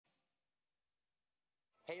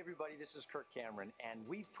Hey everybody, this is Kirk Cameron, and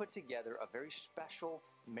we've put together a very special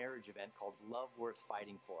marriage event called Love Worth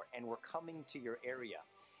Fighting For, and we're coming to your area.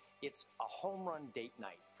 It's a home run date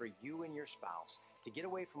night for you and your spouse to get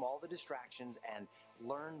away from all the distractions and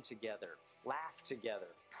learn together, laugh together,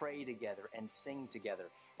 pray together, and sing together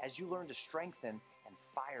as you learn to strengthen and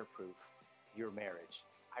fireproof your marriage.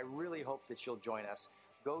 I really hope that you'll join us.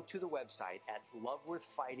 Go to the website at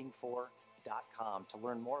loveworthfightingfor.com to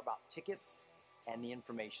learn more about tickets and the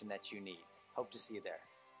information that you need. Hope to see you there.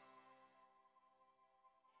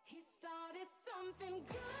 He started something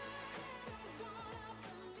good. I'm gonna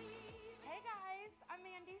believe. Hey guys, I'm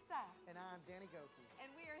Mandisa. And I'm Danny Goki. And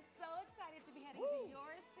we are so excited to be heading to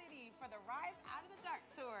your city for the Rise Out of the Dark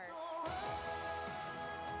tour.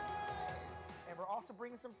 And we're also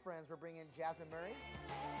bringing some friends. We're bringing Jasmine Murray.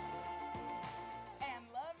 And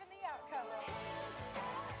Love in the Outcome.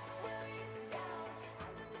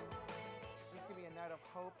 It's going to be a night of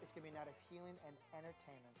hope. It's going to be a night of healing and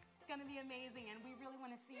entertainment. It's going to be amazing, and we really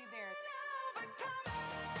want to see you there.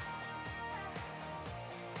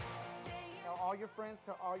 Tell all your friends,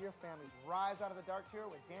 tell all your family. Rise Out of the Dark tour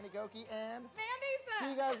with Danny Goki and Mandisa. See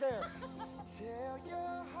you guys there. Tell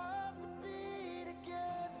your heart to beat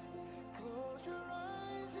again. Close your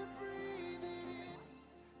eyes and breathe it in.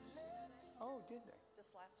 Oh, did they?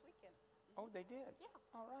 Just last weekend. Oh, they did? Yeah.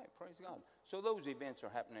 All right, praise God. So those events are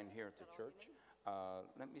happening here at the church.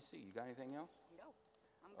 Let me see, you got anything else? No,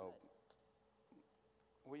 I'm Oh. good.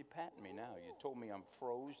 Well, you patting me now. You told me I'm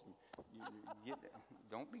frozen.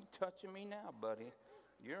 Don't be touching me now, buddy.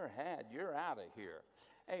 You're out of here.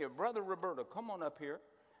 Hey, Brother Roberto, come on up here.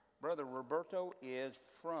 Brother Roberto is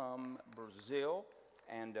from Brazil,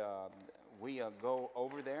 and we go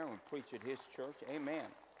over there and preach at his church.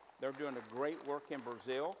 Amen. They're doing a great work in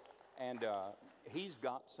Brazil, and he's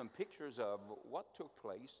got some pictures of what took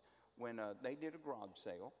place when they did a garage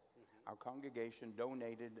sale. Our congregation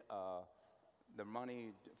donated the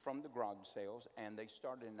money from the garage sales, and they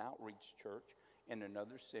started an outreach church in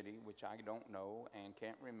another city, which I don't know and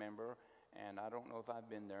can't remember, and I don't know if I've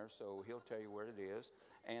been there, so he'll tell you where it is.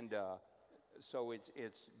 And so it's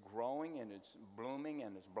growing, and it's blooming,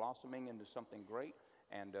 and it's blossoming into something great,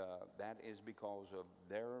 and that is because of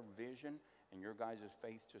their vision and your guys'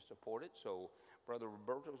 faith to support it. So Brother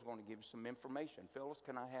Roberto is going to give you some information. Phyllis,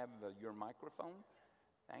 can I have your microphone?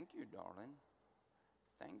 Thank you, darling.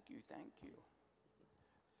 Thank you, thank you.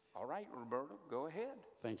 All right, Roberto, go ahead.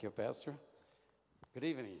 Thank you, Pastor. Good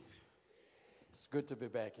evening. It's good to be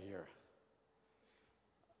back here.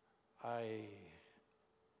 I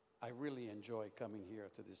really enjoy coming here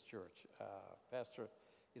to this church. Pastor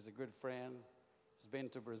is a good friend. He's been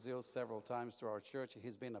to Brazil several times to our church.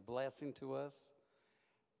 He's been a blessing to us.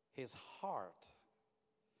 His heart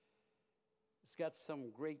has got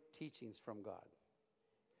some great teachings from God.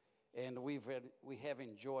 And we have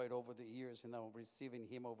enjoyed over the years, receiving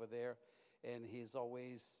him over there. And he's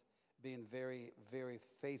always been very, very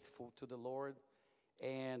faithful to the Lord.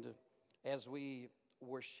 And as we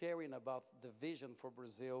were sharing about the vision for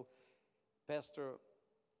Brazil, Pastor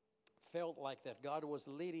felt like that God was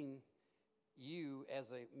leading you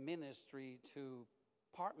as a ministry to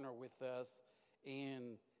partner with us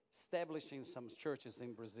in establishing some churches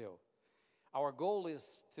in Brazil. Our goal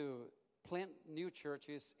is to plant new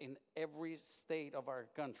churches in every state of our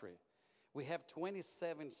country. We have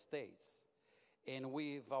 27 states, and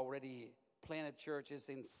we've already planted churches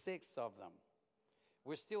in 6 of them.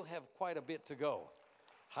 We still have quite a bit to go.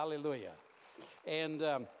 Hallelujah. And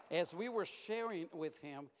as we were sharing with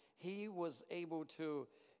him, he was able to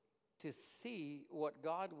see what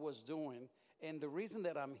God was doing. And the reason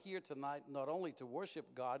that I'm here tonight, not only to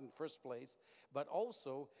worship God in the first place, but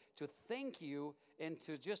also to thank you and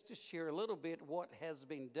to share a little bit what has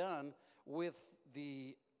been done with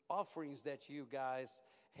the offerings that you guys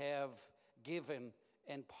have given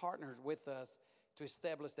and partnered with us to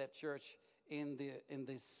establish that church in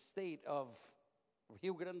the state of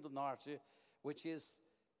Rio Grande do Norte, which is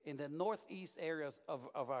in the northeast areas of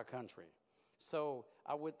our country. So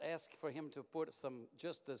I would ask for him to put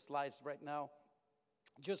just the slides right now,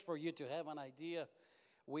 just for you to have an idea.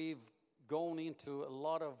 We've gone into a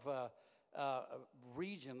lot of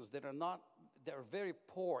regions that are very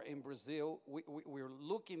poor in Brazil. We're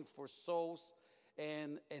looking for souls,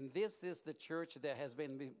 and this is the church that has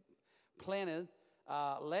been planted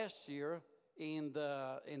last year in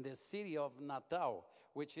the city of Natal,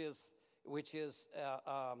 which is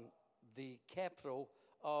the capital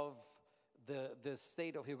of the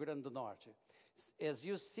state of Rio Grande do Norte. As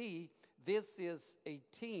you see, this is a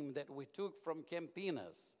team that we took from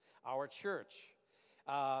Campinas, our church.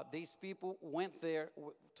 These people went there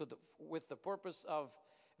with the purpose of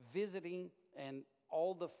visiting and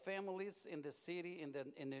all the families in the city,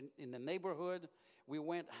 in the neighborhood. We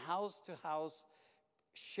went house to house,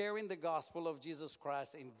 sharing the gospel of Jesus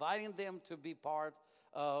Christ, inviting them to be part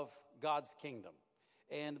of God's kingdom.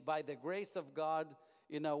 And by the grace of God,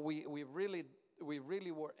 we really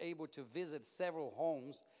were able to visit several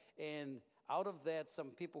homes. And out of that,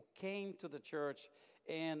 some people came to the church.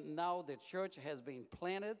 And now the church has been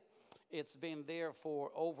planted. It's been there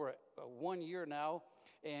for over 1 year now.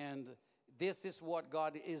 And this is what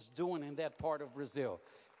God is doing in that part of Brazil.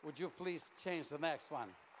 Would you please change the next one?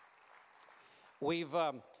 We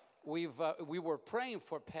were praying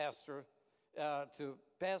for pastor to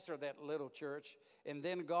pastor that little church, and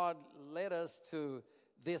then God led us to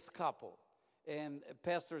this couple, and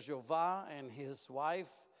Pastor Jeová and his wife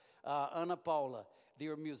Ana Paula.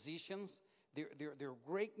 They're musicians. They're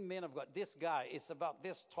great men of God. This guy is about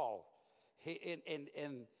this tall,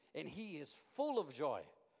 and he is full of joy.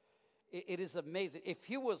 It is amazing. If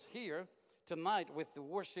he was here tonight with the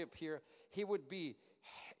worship here, he would be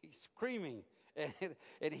screaming,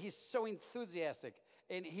 and he's so enthusiastic,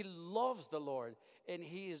 and he loves the Lord, and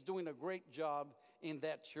he is doing a great job in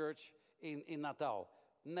that church in Natal.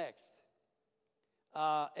 Next.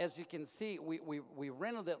 As you can see, we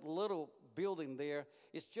rented that little building there.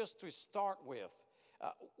 It's just to start with.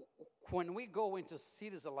 When we go into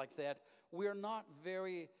cities like that, we're not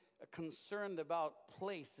very concerned about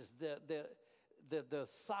places, the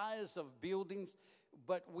size of buildings,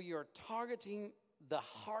 but we are targeting the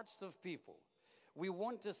hearts of people. We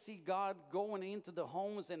want to see God going into the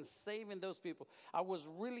homes and saving those people. I was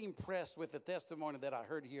really impressed with the testimony that I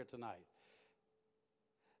heard here tonight.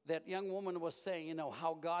 That young woman was saying,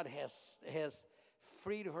 how God has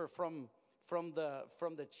freed her from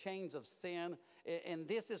the chains of sin, and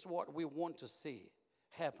this is what we want to see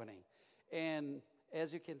happening. And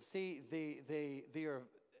as you can see, we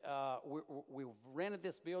rented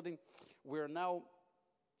this building. We're now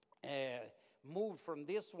moved from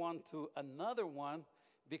this one to another one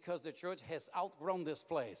because the church has outgrown this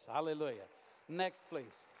place. Hallelujah. Next,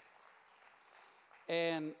 please.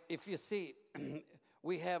 And if you see,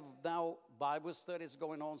 we have now Bible studies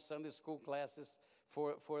going on, Sunday school classes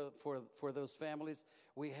for those families.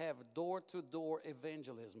 We have door-to-door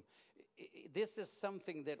evangelism. This is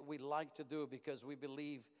something that we like to do because we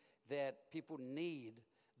believe that people need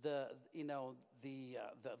the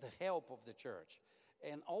help of the church.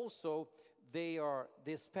 And also,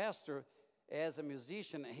 this pastor, as a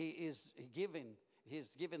musician, he's giving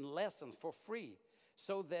lessons for free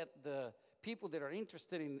so that the people that are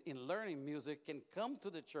interested in learning music can come to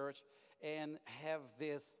the church and have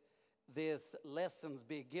these lessons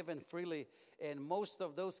be given freely. And most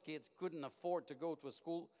of those kids couldn't afford to go to a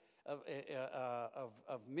school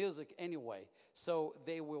of music anyway. So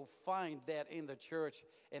they will find that in the church,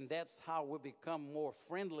 and that's how we become more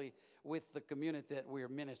friendly with the community that we're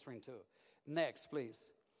ministering to. Next, please.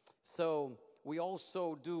 So we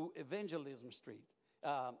also do evangelism street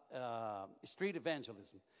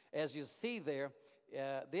evangelism. As you see there,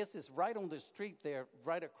 this is right on the street there,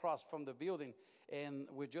 right across from the building, and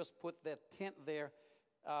we just put that tent there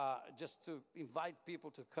just to invite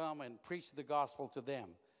people to come and preach the gospel to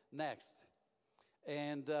them. Next.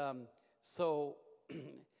 And so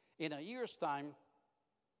in a year's time,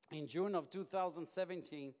 in June of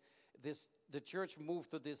 2017, the church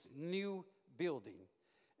moved to this new building,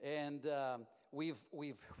 and we've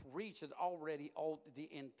reached already the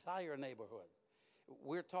entire neighborhood.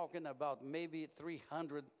 We're talking about maybe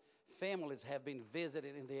 300 families have been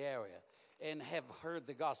visited in the area and have heard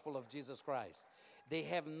the gospel of Jesus Christ. They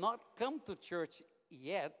have not come to church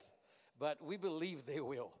yet, but we believe they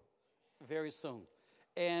will very soon.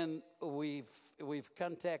 And we've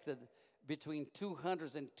contacted between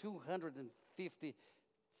 200 and 250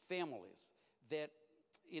 families that,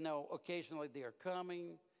 occasionally they are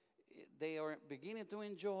coming. They are beginning to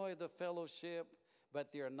enjoy the fellowship,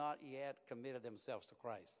 but they are not yet committed themselves to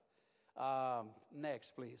Christ.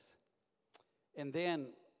 Next, please. And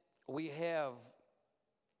then we have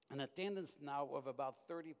an attendance now of about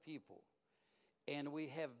 30 people, and we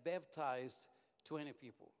have baptized 20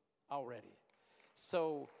 people already.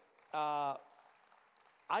 So I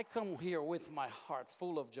come here with my heart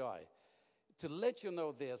full of joy to let you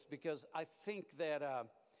know this, because I think that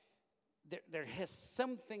there has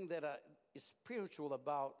something that is spiritual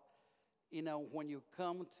about, when you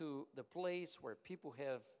come to the place where people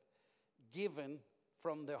have given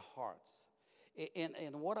from their hearts.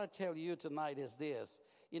 And what I tell you tonight is this.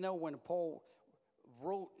 When Paul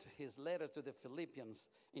wrote his letter to the Philippians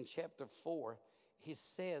in chapter 4, he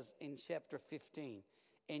says in chapter 15,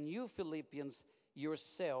 "And you, Philippians,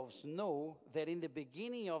 yourselves know that in the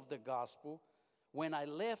beginning of the gospel, when I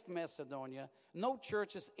left Macedonia, no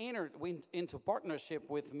churches entered into partnership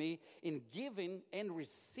with me in giving and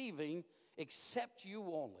receiving except you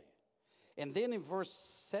only. And then in verse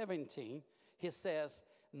 17, he says,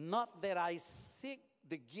 not that I seek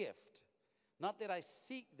the gift,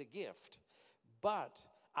 but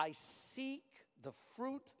I seek the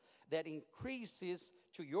fruit that increases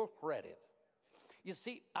to your credit. You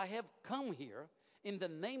see, I have come here in the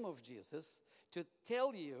name of Jesus to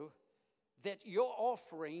tell you that your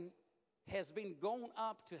offering has been gone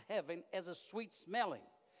up to heaven as a sweet smelling.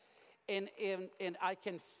 And I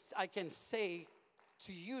can say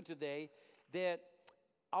to you today that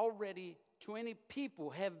already 20 people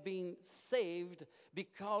have been saved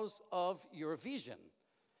because of your vision,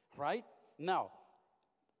 right? Now,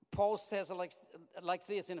 Paul says like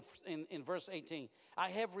this in verse 18, I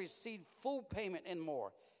have received full payment and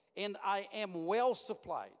more, and I am well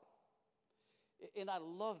supplied. And I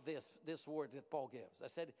love this word that Paul gives. I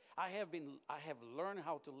said, I have learned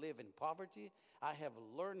how to live in poverty. I have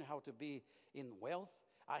learned how to be in wealth.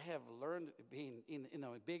 I have learned being in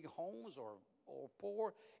big homes or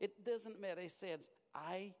poor. It doesn't matter. He says,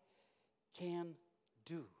 I can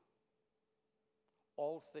do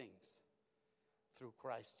all things through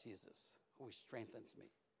Christ Jesus, who strengthens me.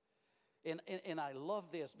 And I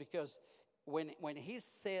love this because when he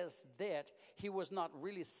says that, he was not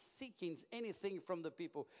really seeking anything from the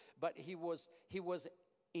people, but he was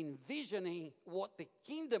envisioning what the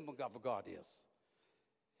kingdom of God is.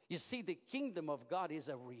 You see, the kingdom of God is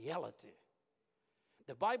a reality.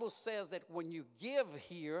 The Bible says that when you give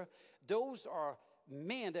here, those are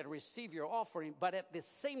men that receive your offering, but at the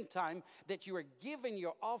same time that you are giving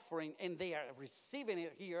your offering and they are receiving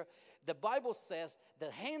it here, the Bible says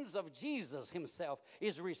the hands of Jesus himself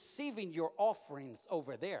is receiving your offerings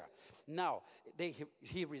over there. Now,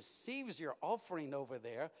 he receives your offering over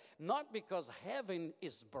there, not because heaven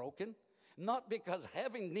is broken, not because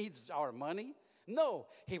heaven needs our money. No,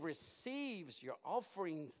 he receives your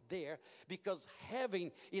offerings there because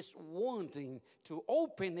heaven is wanting to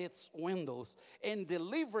open its windows and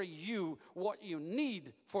deliver you what you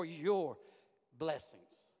need for your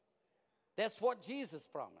blessings. That's what Jesus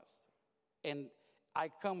promised. And I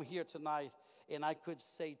come here tonight and I could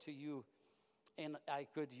say to you, and I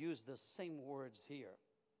could use the same words here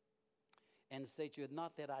and say to you,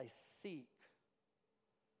 not that I seek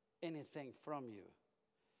anything from you,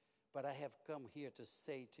 but I have come here to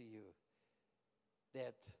say to you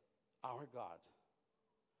that our God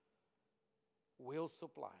will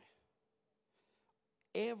supply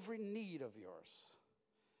every need of yours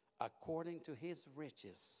according to his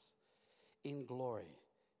riches in glory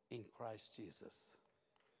in Christ Jesus.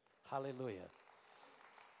 Hallelujah.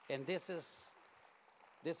 And this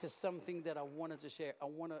is something that I wanted to share.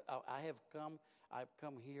 I've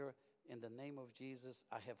come here in the name of Jesus.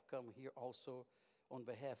 I have come here also on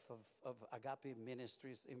behalf of Agape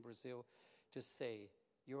Ministries in Brazil to say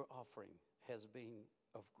your offering has been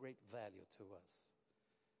of great value to us.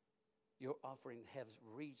 Your offering has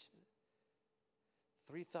reached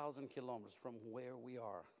 3,000 kilometers from where we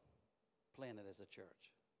are planted as a church.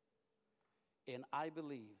 And I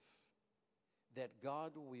believe that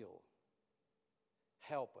God will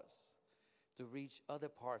help us to reach other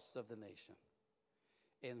parts of the nation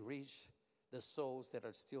and reach the souls that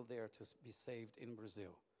are still there to be saved in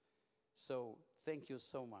Brazil. So thank you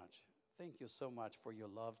so much. Thank you so much for your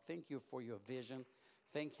love. Thank you for your vision.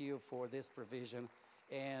 Thank you for this provision.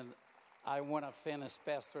 And I want to finish,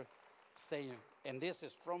 Pastor, saying, and this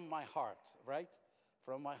is from my heart, right?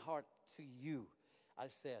 From my heart to you. I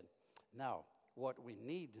said, now, what we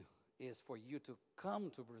need is for you to come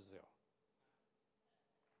to Brazil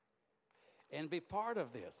and be part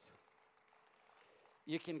of this.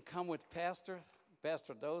 You can come with Pastor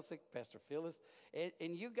Dosick, Pastor Phyllis,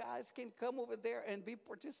 and you guys can come over there and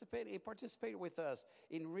participate with us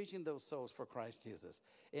in reaching those souls for Christ Jesus.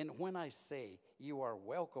 And when I say you are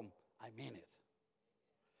welcome, I mean it.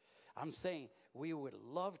 I'm saying we would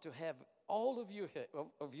love to have all of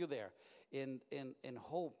you there, and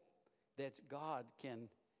hope that God can,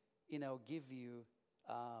 give you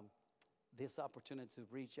this opportunity to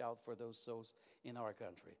reach out for those souls in our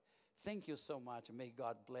country. Thank you so much. May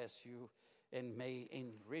God bless you and may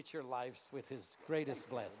enrich your lives with his greatest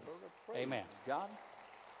blessings. Amen. God,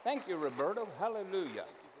 thank you, Roberto. Hallelujah.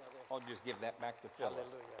 I'll just give that back to Phyllis.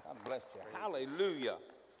 Hallelujah. God bless you. Hallelujah.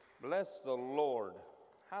 Bless the Lord.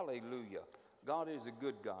 Hallelujah. God is a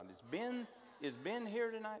good God. Is Ben here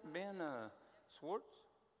tonight? Ben Swartz?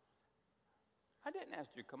 I didn't ask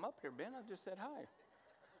you to come up here, Ben. I just said hi.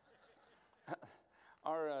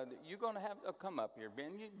 You're going to have come up here,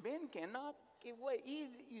 Ben. Ben cannot get away.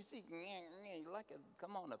 You see,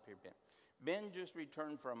 come on up here, Ben. Ben just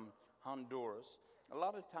returned from Honduras. A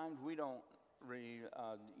lot of times we don't,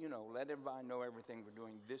 let everybody know everything we're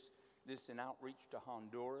doing. This is an outreach to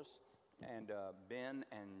Honduras, and Ben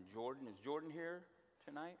and Jordan. Is Jordan here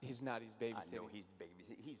tonight? He's not. He's babysitting. I know he's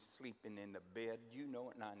He's sleeping in the bed. You know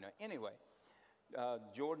it, and I know. Anyway,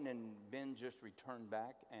 Jordan and Ben just returned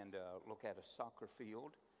back and look at a soccer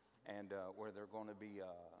field, and where they're going to be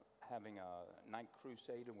having a night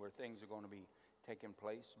crusade, and where things are going to be taking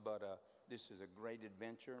place. But this is a great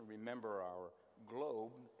adventure. Remember, our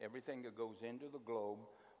globe, everything that goes into the globe,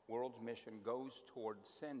 World's mission goes towards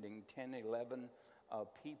sending 10, 11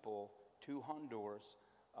 people to Honduras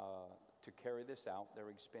to carry this out. Their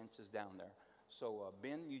expenses down there. So,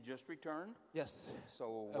 Ben, you just returned? Yes.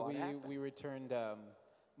 So what happened? We returned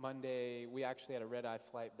Monday. We actually had a red-eye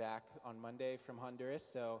flight back on Monday from Honduras.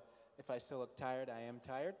 So if I still look tired, I am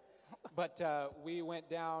tired. But we went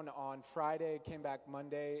down on Friday, came back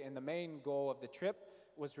Monday, and the main goal of the trip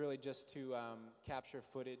was really just to capture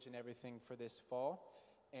footage and everything for this fall.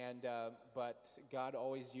 And but God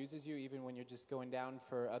always uses you, even when you're just going down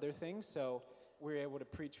for other things. So we were able to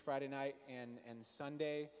preach Friday night and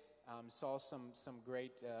Sunday. Saw some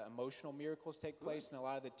great emotional miracles take place in a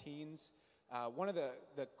lot of the teens. One of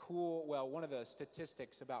the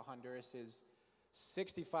statistics about Honduras is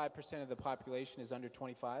 65% of the population is under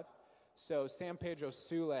 25. So San Pedro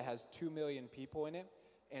Sula has 2 million people in it,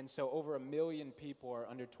 and so over 1 million people are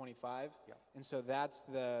under 25. Yeah. And so that's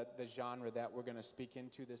the genre that we're going to speak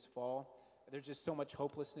into this fall. There's just so much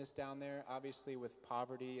hopelessness down there, obviously with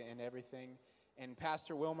poverty and everything. And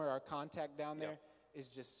Pastor Wilmer, our contact down there, is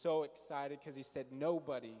just so excited because he said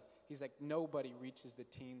nobody reaches the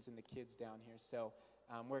teens and the kids down here. So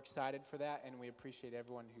we're excited for that, and we appreciate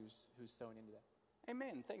everyone who's sewn into that.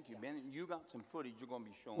 Amen. Thank you, Ben. You got some footage you're going to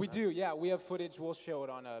be showing We us. do, yeah. We have footage. We'll show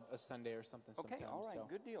it on a Sunday or something sometime. Okay, all right. So.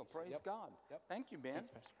 Good deal. Praise Yep. God. Yep. Thank you, Ben. Thanks,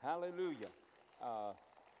 Pastor. Hallelujah.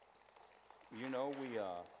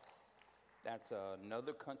 That's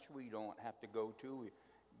another country we don't have to go to. We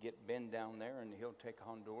get Ben down there, and he'll take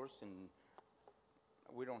Honduras, and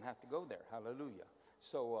we don't have to go there. Hallelujah.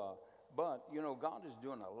 So, but, God is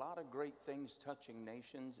doing a lot of great things touching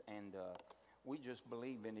nations, and we just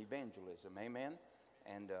believe in evangelism. Amen?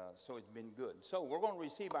 And so it's been good. So we're going to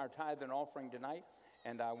receive our tithe and offering tonight,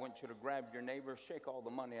 and I want you to grab your neighbor, shake all the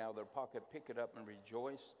money out of their pocket, pick it up and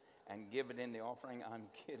rejoice, and give it in the offering. I'm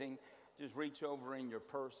kidding. Just reach over in your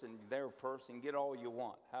purse and their purse and get all you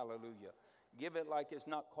want. Hallelujah. Give it like it's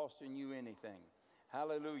not costing you anything.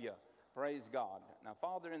 Hallelujah. Praise God. Now,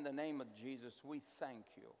 Father, in the name of Jesus, we thank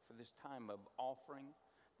you for this time of offering,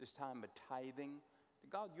 this time of tithing.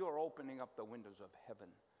 God, you're opening up the windows of heaven,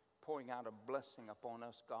 pouring out a blessing upon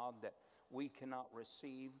us, God, that we cannot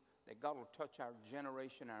receive, that God will touch our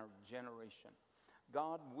generation.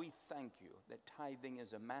 God, we thank you that tithing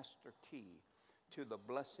is a master key to the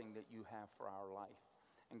blessing that you have for our life.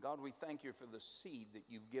 And God, we thank you for the seed that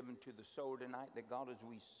you've given to the sower tonight, that God, as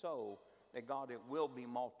we sow, that God, it will be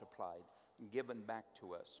multiplied and given back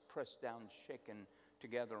to us, pressed down, shaken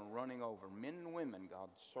together, and running over. Men and women, God,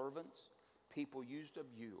 servants, people used of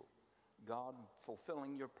you, God,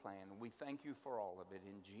 fulfilling your plan. We thank you for all of it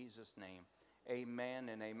in Jesus' name. Amen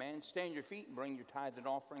and amen. Stand your feet and bring your tithe and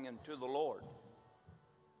offering unto the Lord.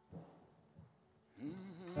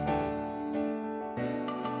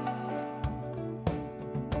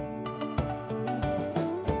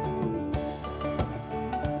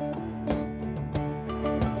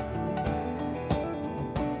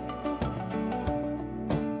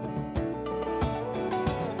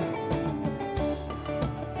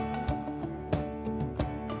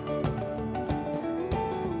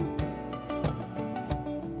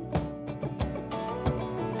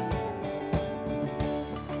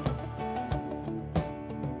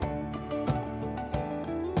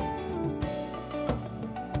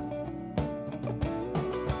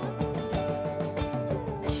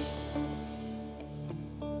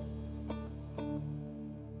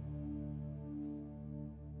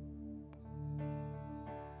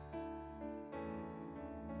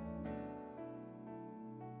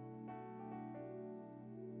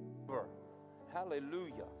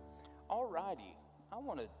 Hallelujah. All righty. I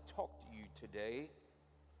want to talk to you today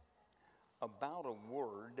about a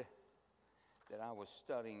word that I was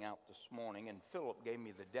studying out this morning, and Philip gave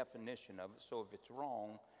me the definition of it, so if it's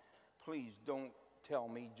wrong, please don't tell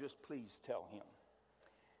me, just please tell him.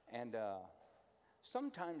 And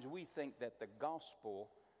sometimes we think that the gospel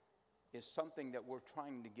is something that we're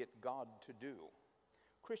trying to get God to do.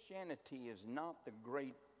 Christianity is not the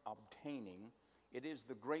great obtaining. It is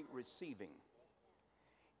the great receiving.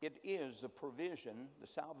 It is the provision, the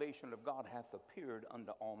salvation of God hath appeared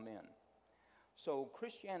unto all men. So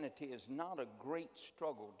Christianity is not a great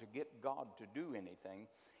struggle to get God to do anything.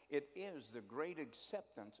 It is the great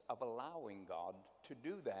acceptance of allowing God to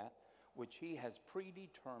do that which he has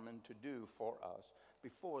predetermined to do for us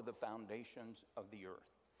before the foundations of the earth.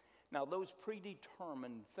 Now, those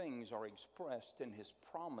predetermined things are expressed in his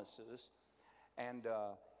promises and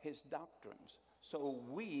his doctrines. So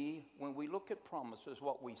when we look at promises,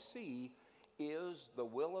 what we see is the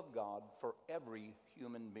will of God for every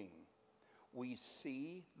human being. We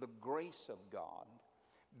see the grace of God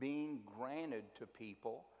being granted to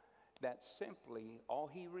people that simply all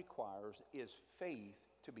he requires is faith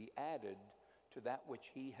to be added to that which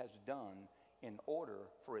he has done in order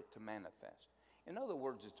for it to manifest. In other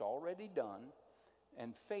words, it's already done,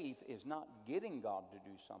 and faith is not getting God to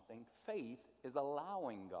do something. Faith is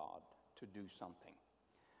allowing God to do something.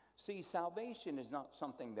 See, salvation is not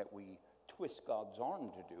something that we twist God's arm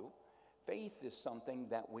to do. Faith is something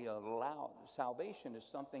that we allow. Salvation is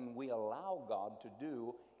something we allow God to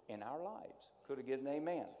do in our lives. Could I get an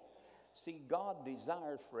amen? See, God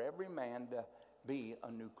desires for every man to be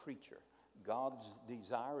a new creature. God's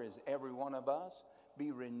desire is every one of us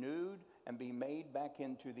be renewed and be made back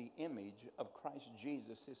into the image of Christ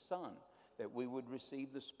Jesus, his Son, that we would receive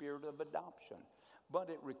the spirit of adoption. But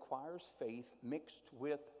it requires faith mixed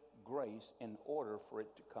with grace in order for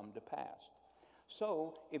it to come to pass.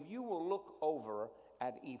 So, if you will look over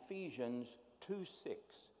at Ephesians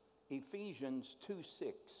 2:6, Ephesians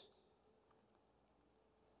 2:6.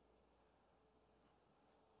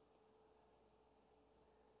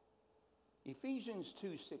 Ephesians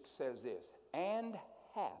 2:6 says this, and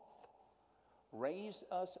hath raised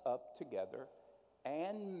us up together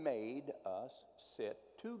and made us sit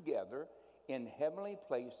together in heavenly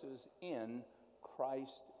places in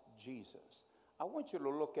Christ Jesus. I want you to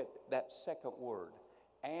look at that second word,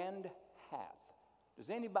 and hath. Does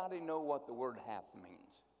anybody know what the word hath means?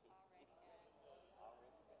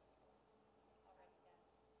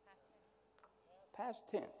 Past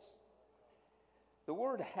tense. The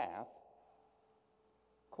word hath,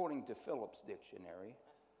 according to Phillips Dictionary,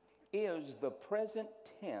 is the present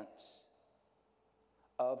tense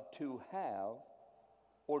of to have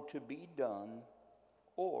or to be done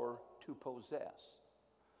or to possess.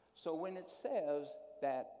 So when it says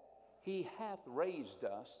that he hath raised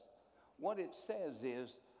us, what it says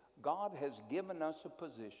is God has given us a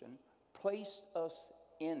position, placed us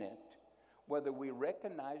in it, whether we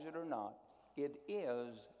recognize it or not. It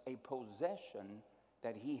is a possession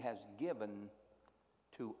that he has given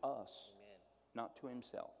to us, amen, not to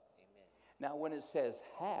himself. Amen. Now, when it says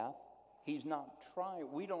hath, he's not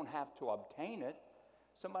trying, we don't have to obtain it.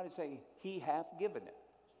 Somebody say, he hath given it.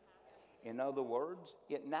 In other words,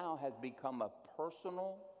 it now has become a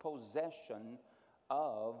personal possession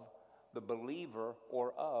of the believer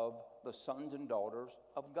or of the sons and daughters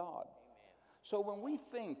of God. Amen. So when we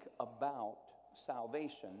think about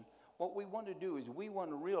salvation, what we want to do is we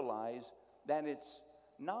want to realize that it's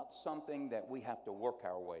not something that we have to work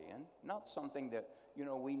our way in, not something that,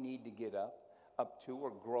 we need to get up to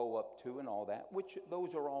or grow up to and all that, which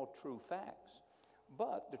those are all true facts.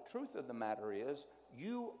 But the truth of the matter is,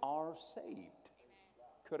 you are saved. Amen.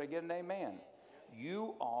 Could I get an amen?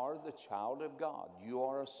 You are the child of God. You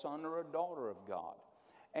are a son or a daughter of God.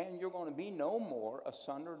 And you're going to be no more a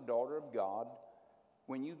son or daughter of God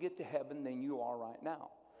when you get to heaven than you are right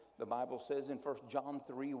now. The Bible says in 1 John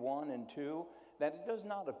 3:1 and 2 that it does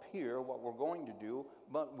not appear what we're going to do,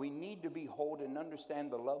 but we need to behold and understand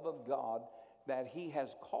the love of God, that he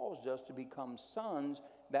has caused us to become sons,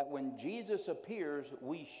 that when Jesus appears,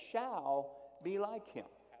 we shall be like him.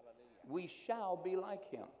 Hallelujah. We shall be like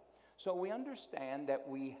him. So we understand that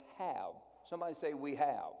we have. Somebody say we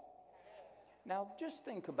have. Now just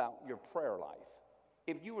think about your prayer life.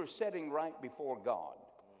 If you were sitting right before God,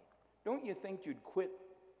 don't you think you'd quit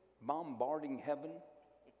bombarding heaven?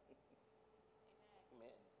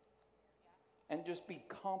 And just be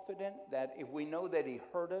confident that if we know that he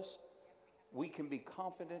heard us, we can be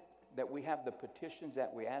confident that we have the petitions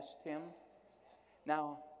that we asked him.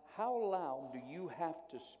 Now, how loud do you have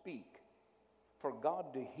to speak for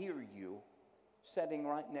God to hear you sitting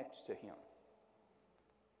right next to him?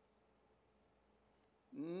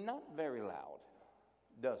 Not very loud,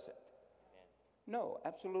 does it? No,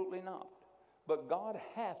 absolutely not. But God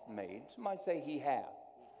hath made, somebody say he hath.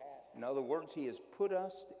 In other words, he has put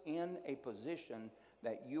us in a position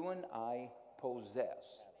that you and I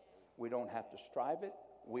possess. We don't have to strive it.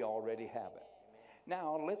 We already have it.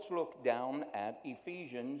 Now, let's look down at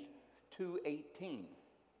Ephesians 2:18.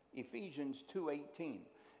 Ephesians 2:18.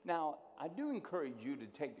 Now, I do encourage you to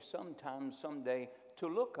take some time someday to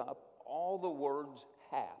look up all the words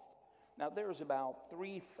hath. Now, there's about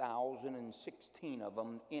 3,016 of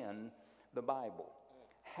them in the Bible.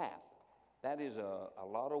 Hath. That is a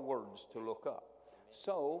lot of words to look up.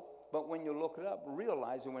 So, but when you look it up,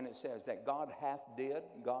 realize that when it says that God hath did,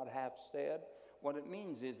 God hath said, what it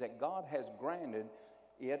means is that God has granted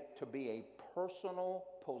it to be a personal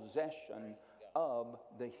possession of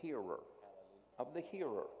the hearer. Of the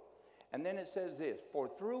hearer. And then it says this, for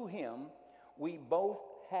through him we both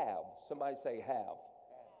have. Somebody say have.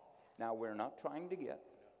 Now, we're not trying to get.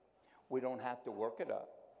 We don't have to work it up.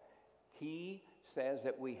 He says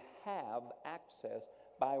that we have access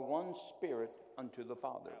by one Spirit unto the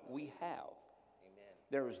Father. We have. Amen.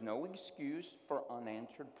 There is no excuse for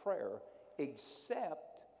unanswered prayer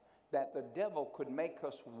except that the devil could make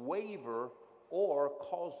us waver or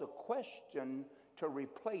cause a question to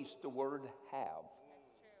replace the word have. That's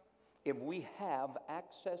true. If we have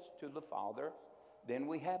access to the Father, then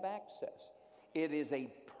we have access. It is a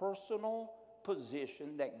personal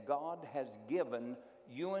position that God has given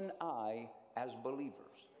you and I as believers.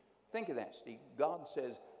 Think of that, Steve. God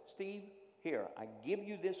says, Steve, here, I give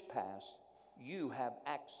you this pass. You have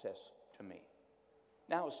access to me.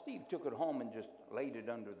 Now, if Steve took it home and just laid it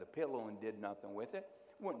under the pillow and did nothing with it,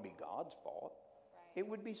 it wouldn't be God's fault. Right. It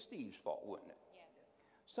would be Steve's fault, wouldn't it?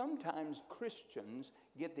 Yes. Sometimes Christians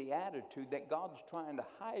get the attitude that God's trying to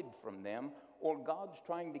hide from them, or God's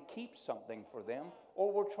trying to keep something for them,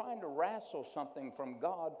 or we're trying to wrestle something from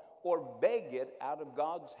God or beg it out of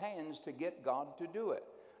God's hands to get God to do it.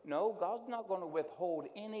 No, God's not going to withhold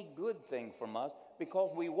any good thing from us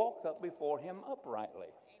because we walk up before him uprightly.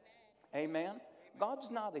 Amen. Amen.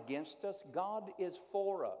 God's not against us. God is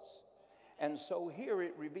for us. And so here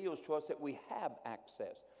it reveals to us that we have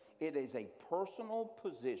access. It is a personal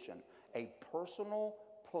position, a personal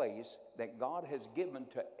place that God has given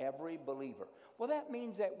to every believer. Well, that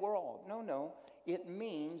means that we're all. No. It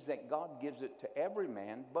means that God gives it to every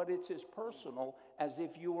man, but it's as personal as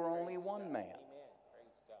if you were only one man.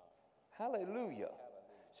 Hallelujah.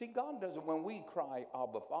 See, God doesn't, when we cry,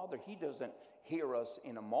 Abba, Father, he doesn't hear us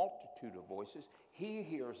in a multitude of voices. He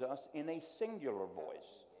hears us in a singular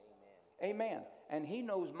voice. Amen. And he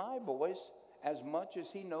knows my voice as much as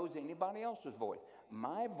he knows anybody else's voice.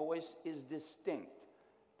 My voice is distinct.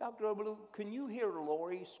 Dr. Obalu, can you hear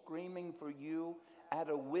Lori screaming for you at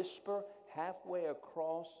a whisper halfway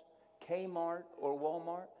across Kmart or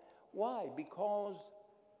Walmart? Why? Because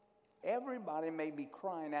everybody may be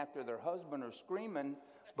crying after their husband or screaming,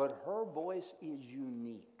 but her voice is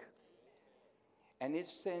unique. And it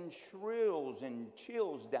sends shrills and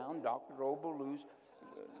chills down Dr. Obalu's.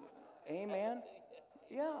 Amen?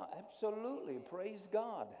 Yeah, absolutely. Praise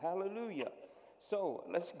God. Hallelujah. So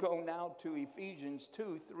let's go now to Ephesians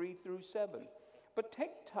 2:3-7. But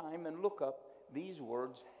take time and look up these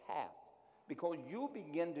words hath, because you'll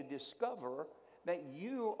begin to discover that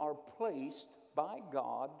you are placed by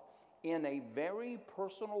God in a very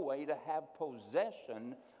personal way to have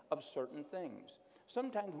possession of certain things.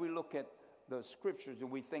 Sometimes we look at the scriptures and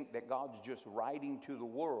we think that God's just writing to the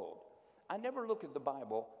world. I never look at the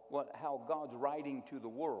Bible how God's writing to the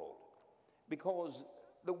world, because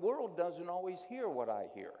the world doesn't always hear what I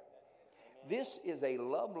hear. This is a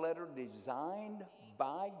love letter designed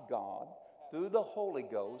by God through the Holy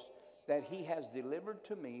Ghost that he has delivered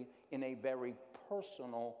to me in a very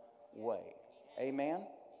personal way. Amen?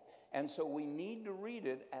 And so we need to read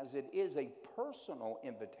it as it is a personal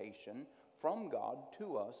invitation from God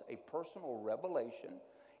to us, a personal revelation,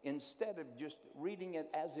 instead of just reading it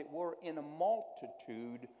as it were in a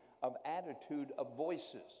multitude of attitude of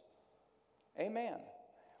voices. Amen.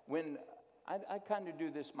 When I kind of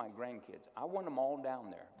do this with my grandkids, I want them all down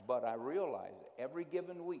there, but I realize every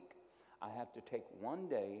given week I have to take one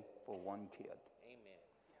day for one kid. Amen.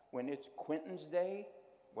 When it's Quentin's day,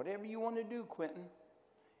 whatever you want to do, Quentin.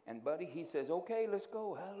 And buddy, he says, okay, let's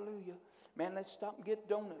go. Hallelujah. Man, let's stop and get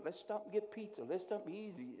donut. Let's stop and get pizza. Let's stop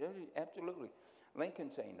easy. Absolutely.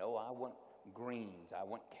 Lincoln say, no, I want greens. I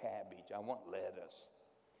want cabbage. I want lettuce.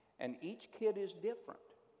 And each kid is different.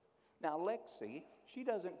 Now, Lexi, she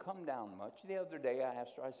doesn't come down much. The other day I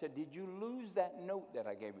asked her, I said, did you lose that note that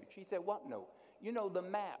I gave you? She said, what note? You know, the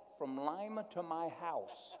map from Lima to my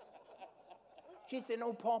house. She said,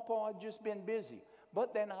 no, Papa, I've just been busy.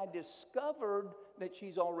 But then I discovered that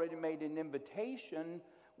she's already made an invitation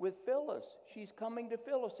with Phyllis. She's coming to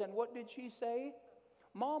Phyllis. And what did she say?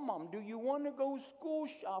 Mom, do you want to go school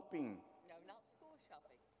shopping? No, not school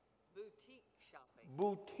shopping. Boutique shopping.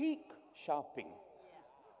 Boutique shopping.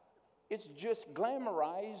 Yeah. It's just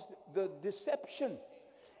glamorized the deception.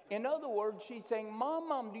 In other words, she's saying,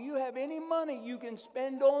 Mom, do you have any money you can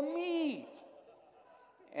spend on me?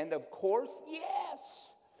 And of course,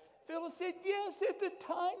 yes. Phyllis said, yes, it's a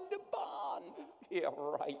time to bond. Yeah,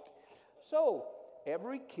 right. So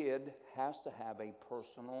every kid has to have a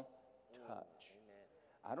personal touch.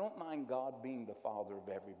 I don't mind God being the father of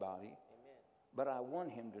everybody, but I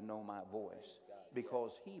want him to know my voice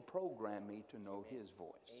because he programmed me to know his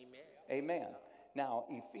voice. Amen. Now,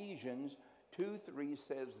 Ephesians 2:3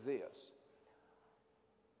 says this.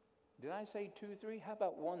 Did I say 2:3? How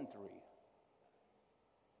about 1:3?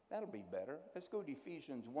 That'll be better. Let's go to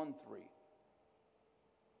Ephesians 1:3.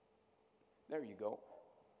 There you go.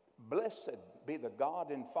 Blessed be the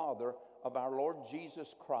God and Father of our Lord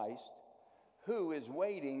Jesus Christ, who is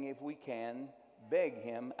waiting, if we can, beg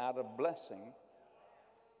him out of blessing.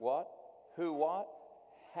 What? Who what?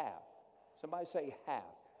 Hath. Somebody say hath.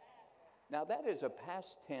 Now that is a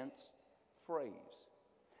past tense phrase.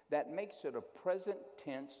 That makes it a present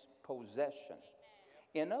tense possession.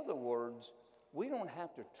 In other words, we don't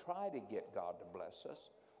have to try to get God to bless us.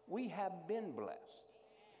 We have been blessed.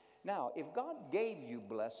 Now, if God gave you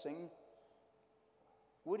blessing,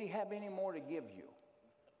 would he have any more to give you?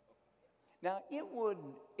 Now, it would,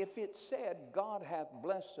 if it said God hath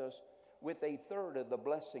blessed us with 1/3 of the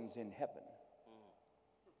blessings in heaven,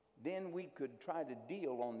 then we could try to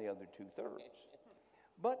deal on the other 2/3.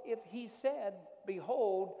 But if he said,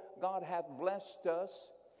 behold, God hath blessed us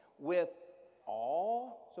with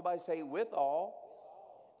all, somebody say with all,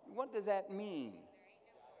 what does that mean?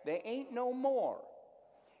 There ain't no more.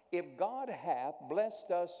 If God hath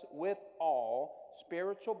blessed us with all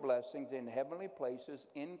spiritual blessings in heavenly places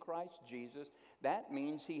in Christ Jesus, that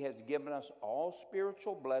means he has given us all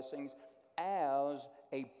spiritual blessings as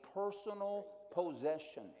a personal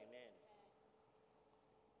possession.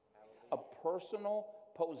 A personal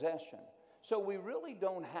possession. So we really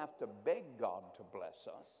don't have to beg God to bless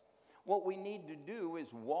us. What we need to do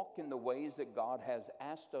is walk in the ways that God has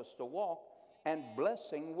asked us to walk, and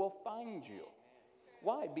blessing will find you.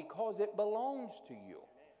 Why? Because it belongs to you.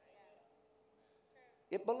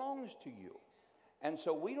 It belongs to you. And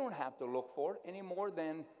so we don't have to look for it any more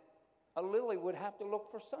than a lily would have to look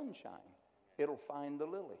for sunshine. It'll find the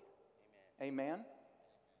lily. Amen?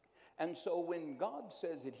 And so when God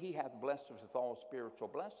says that he hath blessed us with all spiritual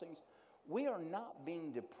blessings, we are not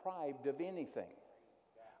being deprived of anything.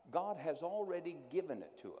 God has already given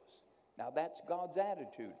it to us. Now that's God's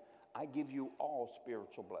attitude. I give you all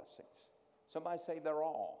spiritual blessings. Somebody say they're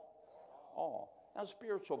all. All. Now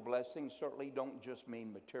spiritual blessings certainly don't just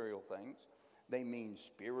mean material things. They mean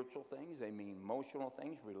spiritual things. They mean emotional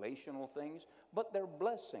things, relational things. But they're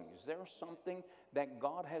blessings. They're something that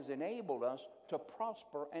God has enabled us to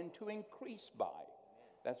prosper and to increase by.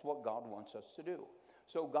 That's what God wants us to do.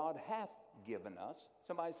 So God hath given us.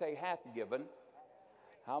 Somebody say hath given.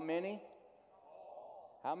 How many?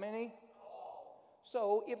 How many?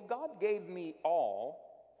 So if God gave me all,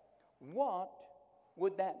 what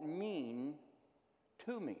would that mean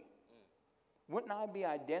to me? Wouldn't I be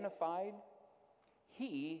identified?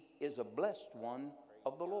 He is a blessed one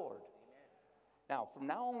of the Lord. Now, from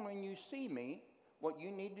now on, when you see me, what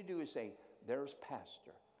you need to do is say, there's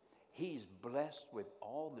Pastor. He's blessed with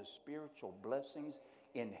all the spiritual blessings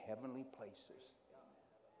in heavenly places.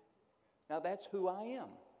 Now, that's who I am.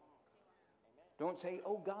 Don't say,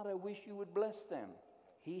 oh, God, I wish you would bless them.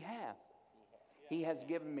 He hath. He has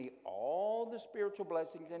given me all the spiritual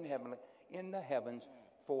blessings in the heavens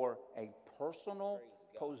for a personal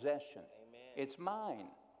possession. It's mine.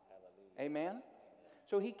 Amen?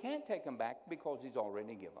 So he can't take them back because he's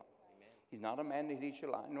already given them. He's not a man that he should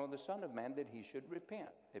lie, nor the son of man that he should repent.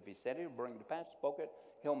 If he said he'll bring to pass, spoke it,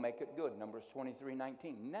 he'll make it good. Numbers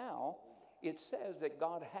 23:19. Now, it says that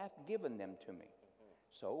God hath given them to me.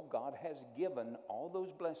 So God has given all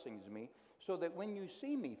those blessings to me so that when you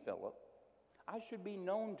see me, Philip, I should be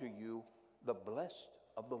known to you the blessed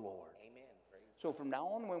of the Lord. Amen. So from now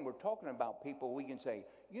on, when we're talking about people, we can say,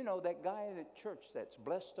 you know, that guy at church that's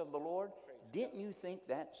blessed of the Lord, didn't you think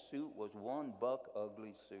that suit was one buck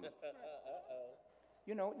ugly suit?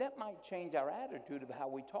 You know, that might change our attitude of how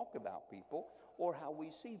we talk about people or how we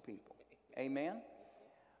see people. Amen?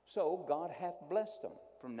 So God hath blessed them.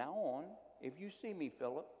 From now on, if you see me,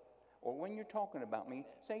 Philip, or when you're talking about me,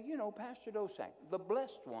 say, you know, Pastor Dosak, the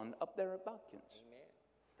blessed one up there at Buckins.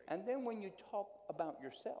 And then when you talk about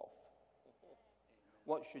yourself,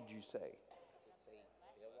 what should you say?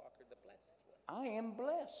 Bill Walker, the blessed one. I am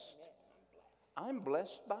blessed. I'm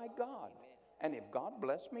blessed by God. And if God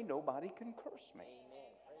bless me, nobody can curse me.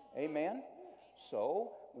 Amen?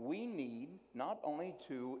 So we need not only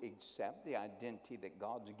to accept the identity that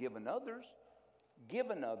God's given others,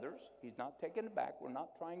 given others. He's not taken it back. We're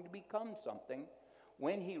not trying to become something.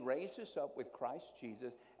 When he raised us up with Christ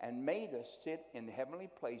Jesus and made us sit in heavenly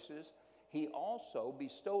places, he also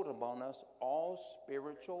bestowed upon us all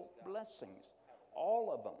spiritual blessings,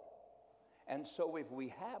 all of them. And so if we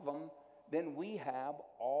have them, then we have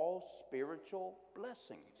all spiritual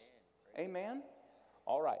blessings. Amen?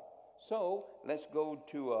 All right. So let's go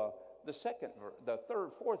to the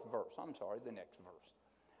next verse.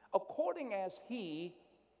 According as he,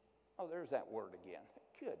 there's that word again.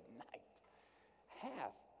 Good night.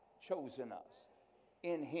 Hath chosen us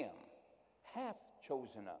in him. Hath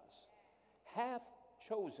chosen us. Hath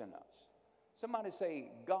chosen us. Somebody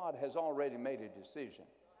say, God has already made a decision.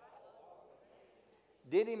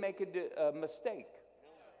 Did he make a mistake?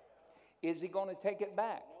 Is he going to take it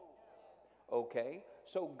back? Okay.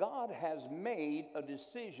 So God has made a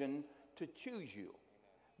decision to choose you.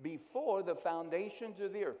 Before the foundations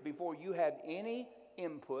of the earth, before you had any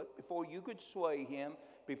input, before you could sway him,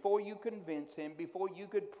 before you convince him, before you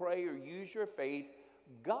could pray or use your faith,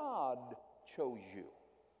 God chose you.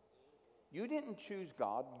 You didn't choose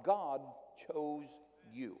God. God chose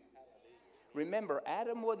you. Remember,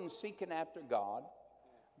 Adam wasn't seeking after God.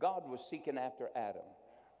 God was seeking after Adam.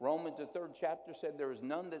 Romans, the 3rd chapter, said, there is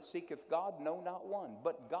none that seeketh God, no, not one.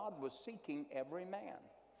 But God was seeking every man.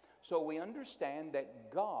 So we understand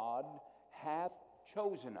that God hath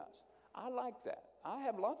chosen us. I like that. I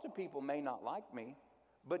have lots of people may not like me,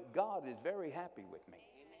 but God is very happy with me.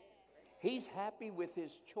 He's happy with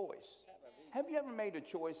his choice. Have you ever made a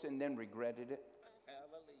choice and then regretted it?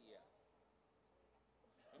 Hallelujah.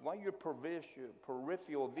 Why your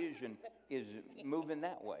peripheral vision is moving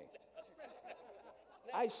that way?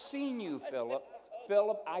 I seen you, Philip.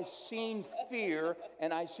 Philip, I seen fear,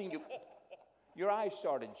 and I seen you. Your eyes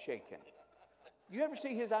started shaking. You ever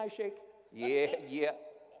see his eyes shake? Yeah.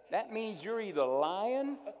 That means you're either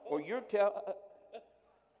lying or you're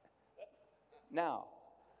Now,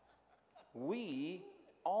 we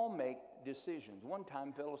all make decisions. One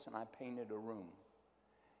time, Phyllis and I painted a room.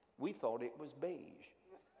 We thought it was beige.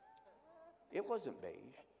 It wasn't beige.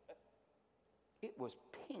 It was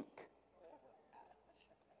pink.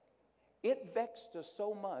 It vexed us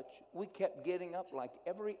so much, we kept getting up like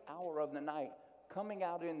every hour of the night, coming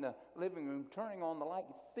out in the living room, turning on the light,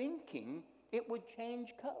 thinking it would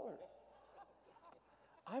change color.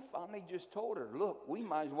 I finally just told her, look, we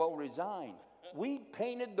might as well resign. We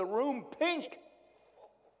painted the room pink.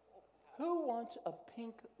 Who wants a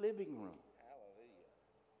pink living room?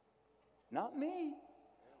 Not me.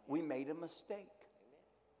 We made a mistake.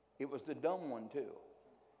 It was the dumb one too.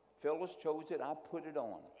 Phyllis chose it, I put it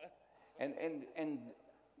on. And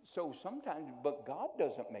so sometimes, but God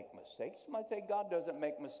doesn't make mistakes. Somebody say God doesn't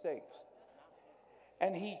make mistakes.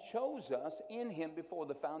 And he chose us in him before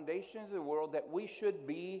the foundations of the world that we should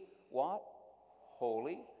be what?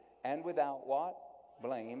 Holy and without what?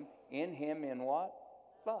 Blame. In him in what?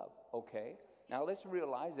 Love. Okay. Now let's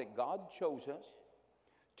realize that God chose us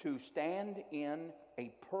to stand in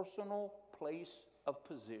a personal place of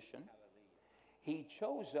position. He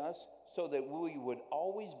chose us so that we would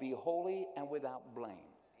always be holy and without blame. Amen.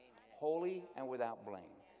 Holy and without blame.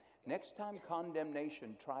 Next time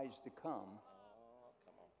condemnation tries to come,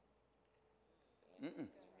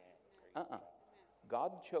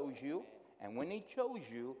 God chose you, and when he chose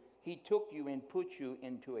you, he took you and put you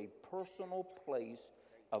into a personal place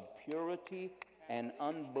of purity and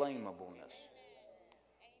unblamableness.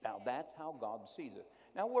 Now that's how God sees it.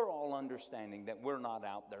 Now we're all understanding that we're not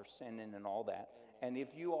out there sinning and all that. And if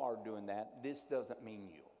you are doing that, this doesn't mean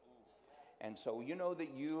you. And so you know that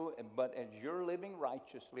but as you're living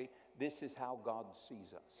righteously, this is how God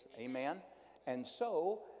sees us. Amen? And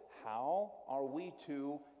so how are we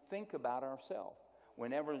to think about ourselves?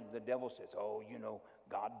 Whenever the devil says, oh, you know,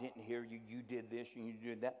 God didn't hear you, you did this and you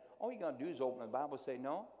did that. All you got to do is open the Bible and say,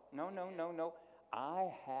 no.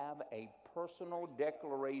 I have a personal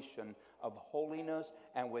declaration of holiness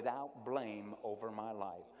and without blame over my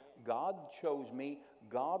life. God chose me,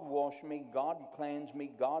 God washed me, God cleansed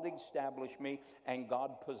me, God established me, and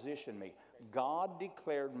God positioned me. God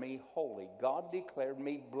declared me holy. God declared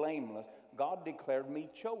me blameless. God declared me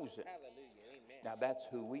chosen. Now that's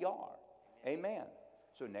who we are. Amen.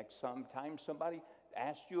 So next time somebody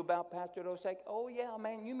asks you about Pastor Osek, oh yeah,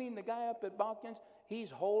 man, you mean the guy up at Balkans?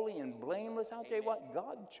 He's holy and blameless. I'll tell you what,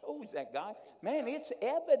 God chose that guy. Man, it's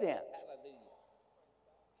evident.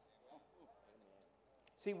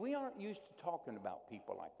 See, we aren't used to talking about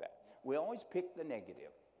people like that. We always pick the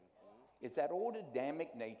negative. It's that old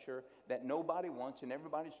Adamic nature that nobody wants and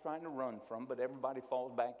everybody's trying to run from, but everybody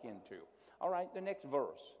falls back into. All right, the next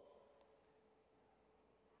verse.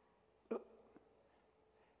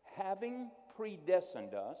 having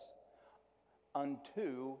predestined us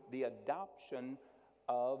unto the adoption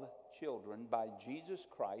of children by Jesus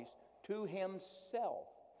Christ to himself,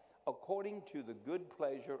 according to the good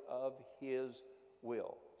pleasure of his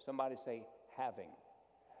will. Somebody say having.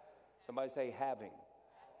 Somebody say having.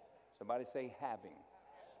 Somebody say having.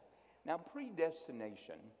 Now,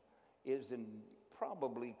 predestination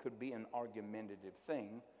probably could be an argumentative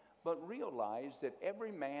thing, but realize that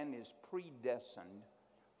every man is predestined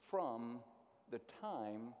from the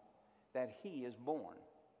time that he is born.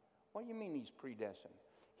 What do you mean he's predestined?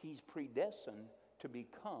 He's predestined to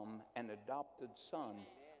become an adopted son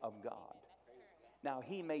of God. Now,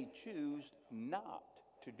 he may choose not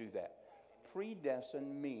to do that.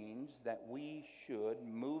 Predestined means that we should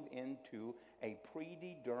move into a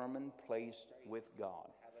predetermined place with God.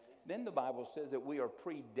 Then the Bible says that we are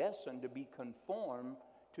predestined to be conformed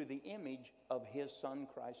to the image of his son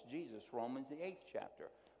Christ Jesus. Romans the 8th chapter,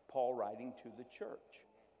 Paul writing to the church.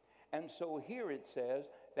 And so here it says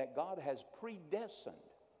that God has predestined.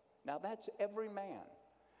 Now that's every man.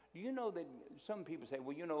 Do you know that some people say,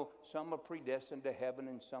 well, you know, some are predestined to heaven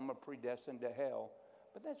and some are predestined to hell.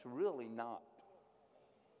 But that's really not.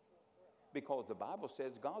 Because the Bible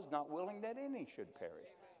says God's not willing that any should perish,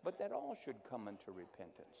 but that all should come unto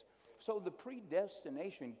repentance. So the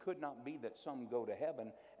predestination could not be that some go to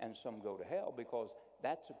heaven and some go to hell, because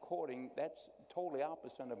that's totally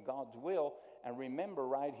opposite of God's will. And remember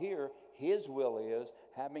right here, his will is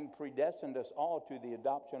having predestined us all to the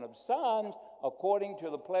adoption of sons according to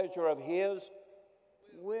the pleasure of his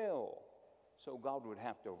will. So God would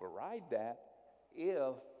have to override that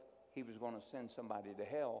if he was going to send somebody to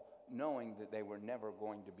hell knowing that they were never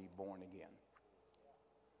going to be born again.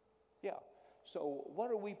 Yeah. So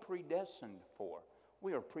what are we predestined for?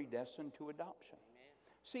 We are predestined to adoption.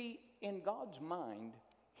 See, in God's mind,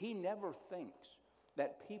 he never thinks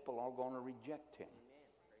that people are going to reject him.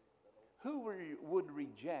 Who would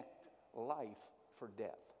reject life for death?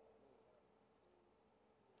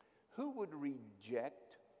 Who would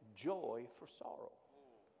reject joy for sorrow?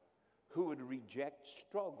 Who would reject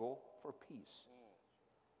struggle for peace?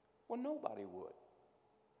 Well, nobody would.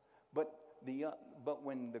 But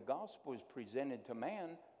when the gospel is presented to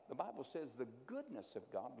man, the Bible says the goodness of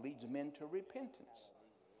God leads men to repentance.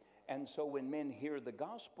 And so when men hear the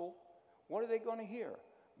gospel, what are they going to hear?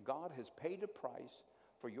 God has paid a price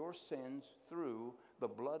for your sins through the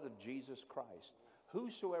blood of Jesus Christ.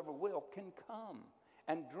 Whosoever will can come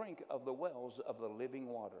and drink of the wells of the living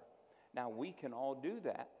water. Now, we can all do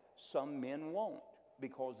that. Some men won't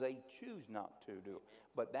because they choose not to do it.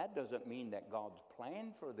 But that doesn't mean that God's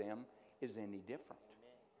plan for them is any different.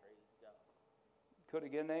 Could I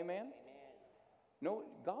get an amen? No,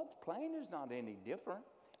 God's plan is not any different.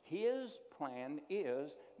 His plan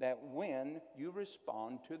is that when you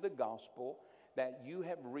respond to the gospel, that you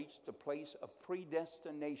have reached the place of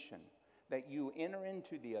predestination, that you enter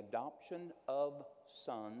into the adoption of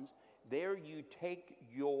sons. There you take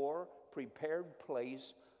your prepared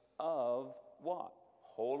place of what?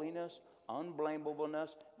 Holiness,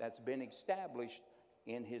 unblameableness that's been established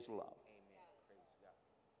in his love.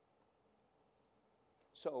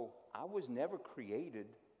 So I was never created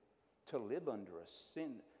to live under a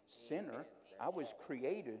sinner. I was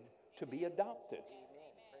created to be adopted.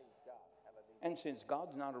 And since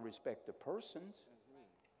God's not a respecter of persons,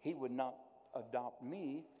 he would not adopt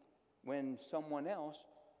me when someone else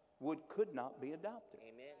could not be adopted.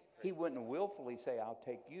 He wouldn't willfully say, I'll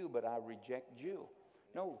take you, but I reject you.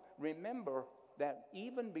 No, remember that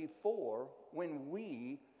even before, when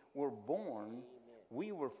we were born,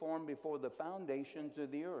 we were formed before the foundations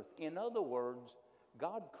of the earth. In other words,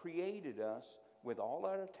 God created us with all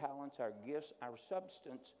our talents, our gifts, our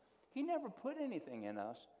substance. He never put anything in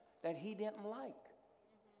us that he didn't like.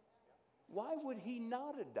 Why would he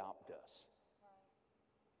not adopt us?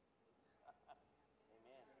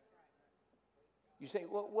 You say,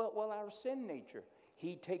 well, our sin nature.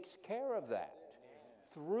 He takes care of that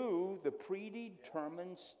through the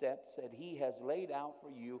predetermined steps that he has laid out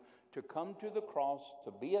for you to come to the cross,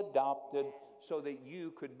 to be adopted, so that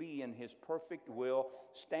you could be in his perfect will,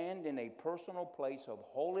 stand in a personal place of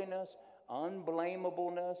holiness,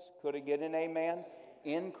 unblameableness, could I get an amen,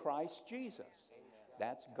 in Christ Jesus.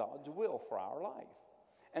 That's God's will for our life.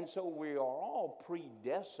 And so we are all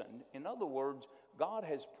predestined. In other words, God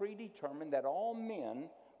has predetermined that all men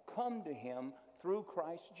come to him through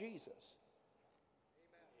Christ Jesus.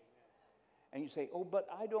 And you say, oh, but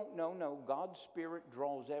I don't know. No, God's Spirit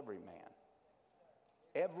draws every man.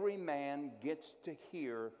 Every man gets to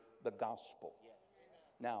hear the gospel.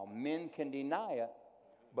 Now, men can deny it,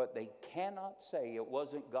 but they cannot say it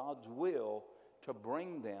wasn't God's will to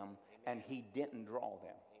bring them, and he didn't draw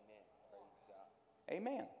them.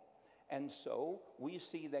 Amen. And so we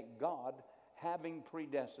see that God having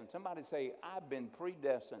predestined. Somebody say, I've been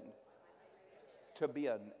predestined to be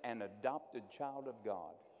an adopted child of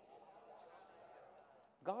God.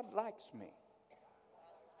 God likes me.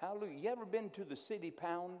 Hallelujah. You ever been to the city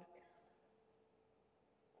pound?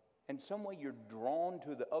 And some way you're drawn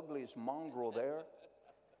to the ugliest mongrel there.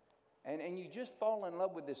 And you just fall in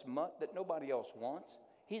love with this mutt that nobody else wants.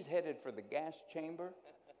 He's headed for the gas chamber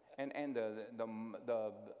and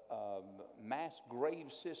the mass grave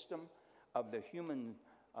system of the human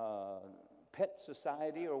pet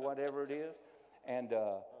society or whatever it is. And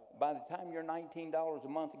by the time your $19 a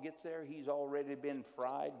month gets there, he's already been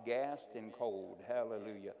fried, gassed, and cold.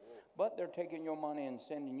 Hallelujah. But they're taking your money and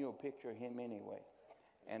sending you a picture of him anyway.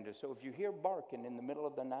 And so if you hear barking in the middle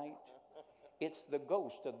of the night, it's the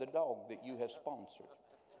ghost of the dog that you have sponsored.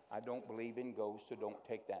 I don't believe in ghosts, so don't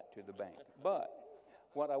take that to the bank. But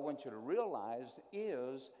what I want you to realize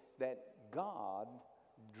is that God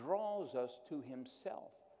draws us to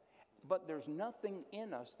himself. But there's nothing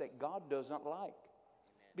in us that God doesn't like,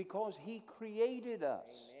 because he created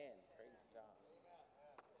us. Amen. Praise God.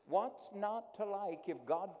 What's not to like if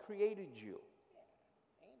God created you?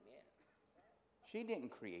 Amen. She didn't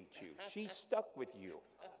create you. She stuck with you.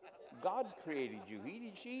 God created you.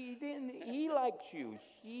 She didn't. He likes you.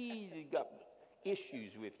 She's got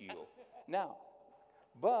issues with you. Now,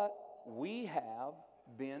 but we have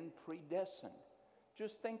been predestined.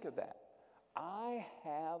 Just think of that. I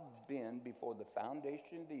have been, before the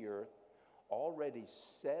foundation of the earth, already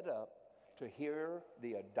set up to hear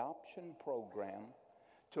the adoption program,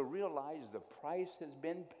 to realize the price has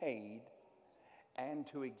been paid, and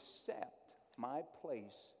to accept my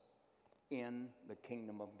place in the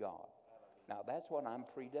kingdom of God. Now, that's what I'm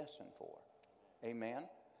predestined for. Amen?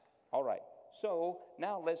 All right. So,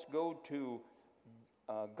 now let's go to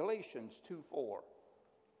Galatians 2:4.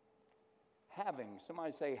 Having.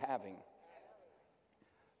 Somebody say having.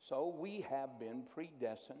 So, we have been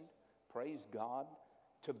predestined, praise God,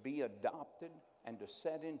 to be adopted and to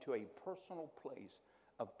set into a personal place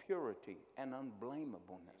of purity and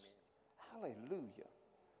unblameableness. Hallelujah.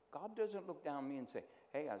 God doesn't look down on me and say,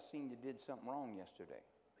 hey, I seen you did something wrong yesterday.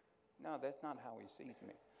 No, that's not how he sees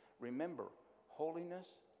me. Remember, holiness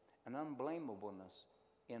and unblameableness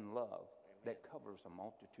in love that covers a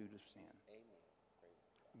multitude of sin.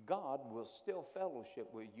 God will still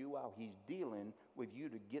fellowship with you while he's dealing with you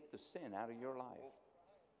to get the sin out of your life.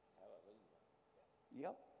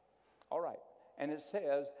 Yep. All right. And it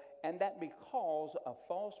says, and that because a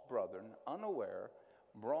false brethren, unaware,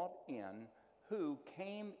 brought in, who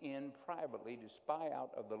came in privately to spy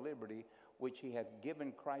out of the liberty which he had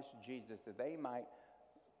given Christ Jesus, that they might.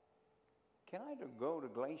 Can I go to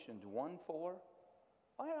Galatians 1:4?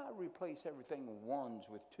 Why did I replace everything ones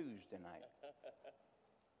with twos tonight?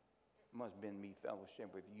 Must have been me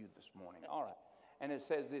fellowship with you this morning. All right. And it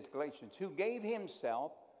says this, Galatians, who gave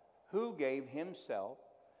himself for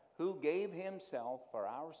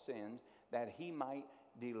our sins, that he might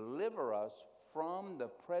deliver us from the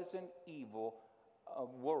present evil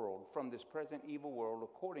world,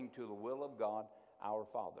 according to the will of God our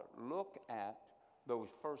Father. Look at those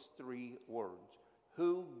first three words.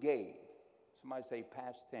 Who gave? Somebody say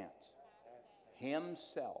past tense.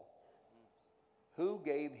 Himself. Who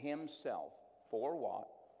gave himself for what?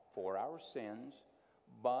 For our sins.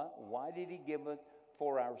 But why did he give it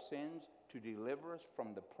for our sins? To deliver us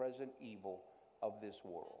from the present evil of this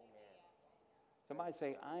world. Somebody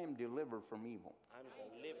say, I am delivered from evil. I'm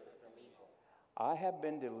delivered from evil. I have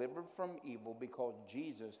been delivered from evil because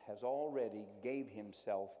Jesus has already gave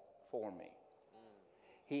himself for me.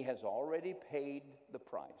 He has already paid the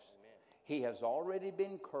price. He has already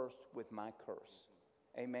been cursed with my curse.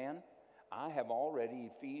 Amen? I have already,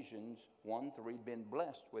 Ephesians 1:3, been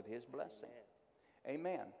blessed with his blessing.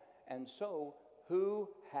 Amen. And so, who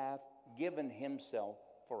hath given himself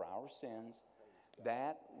for our sins,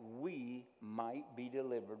 that we might be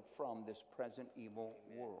delivered from this present evil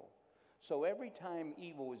world. So every time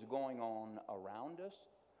evil is going on around us,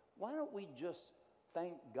 why don't we just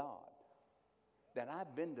thank God that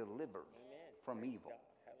I've been delivered from evil?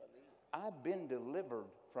 I've been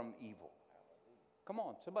delivered from evil. Come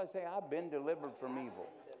on, somebody say, I've been delivered from evil.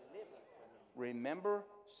 Remember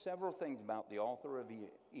several things about the author of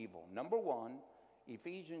evil. Number one,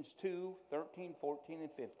 Ephesians 2:13, 14,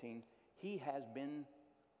 and 15, he has been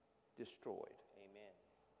destroyed. Amen.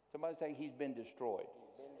 Somebody say, he's been destroyed.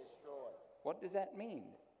 He's been destroyed. What does that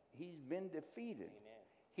mean? He's been defeated.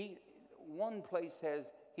 Amen. One place says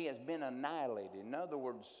he has been annihilated. In other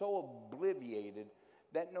words, so obliviated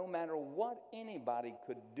that no matter what anybody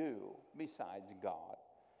could do besides God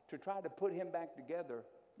to try to put him back together,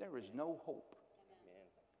 there is no hope.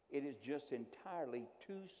 It is just entirely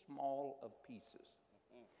too small of pieces.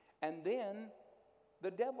 And then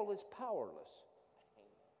the devil is powerless.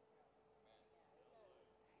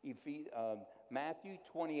 Matthew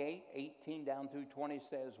 28:18 down through 20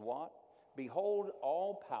 says what? Behold,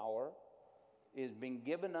 all power is been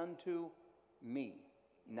given unto me.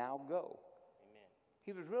 Now go. Amen.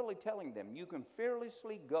 He was really telling them, you can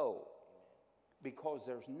fearlessly go because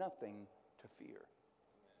there's nothing to fear.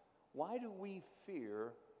 Why do we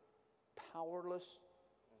fear powerless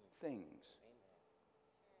things?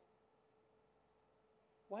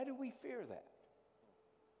 Why do we fear that?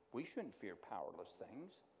 We shouldn't fear powerless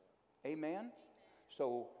things. Amen?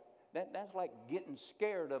 So that's like getting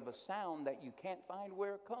scared of a sound that you can't find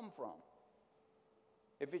where it come from.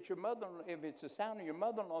 If it's the sound of your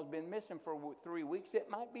mother-in-law's been missing for 3 weeks, it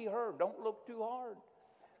might be her. Don't look too hard.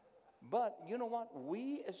 But you know what?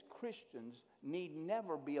 We as Christians need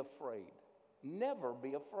never be afraid. Never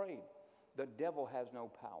be afraid. The devil has no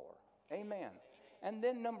power. Amen. And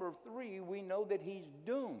then number 3, we know that he's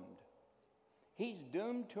doomed. He's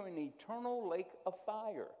doomed to an eternal lake of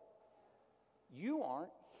fire. You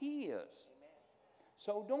aren't, he is.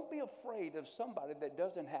 So don't be afraid of somebody that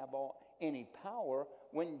doesn't have any power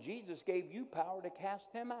when Jesus gave you power to cast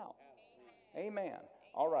him out. Amen.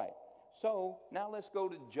 All right. So now let's go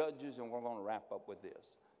to Judges, and we're going to wrap up with this.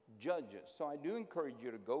 Judges. So I do encourage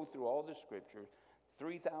you to go through all the scriptures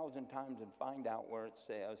 3,000 times and find out where it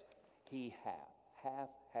says he hath.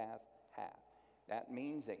 That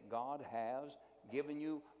means that God has given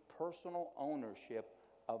you personal ownership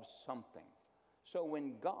of something. So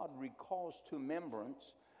when God recalls to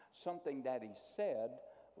remembrance something that he said,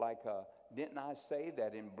 like, didn't I say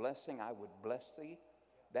that in blessing I would bless thee?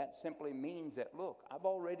 That simply means that, look, I've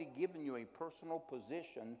already given you a personal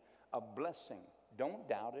position of blessing. Don't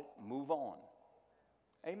doubt it. Move on.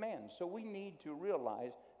 Amen. So we need to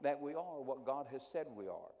realize that we are what God has said we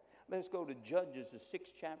are. Let's go to Judges, the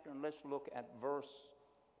 6th chapter, and let's look at verse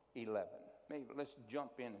 11. Maybe let's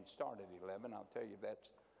jump in and start at 11. I'll tell you that's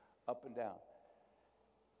up and down.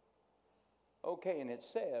 Okay, and it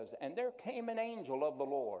says, and there came an angel of the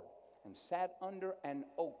Lord and sat under an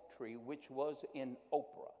oak tree which was in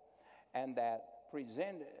Ophrah, and that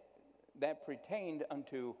pertained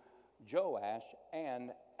unto Joash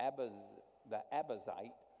and the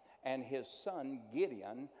Abazite, and his son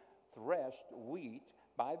Gideon threshed wheat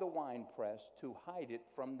by the winepress to hide it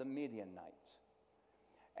from the Midianites.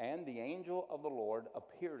 And the angel of the Lord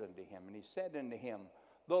appeared unto him, and he said unto him,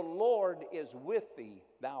 the Lord is with thee,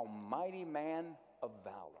 thou mighty man of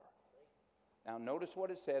valor. Now notice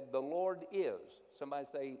what it said, the Lord is. Somebody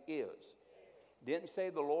say is. Didn't say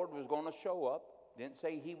the Lord was going to show up. Didn't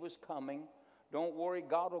say he was coming. Don't worry,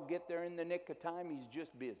 God will get there in the nick of time. He's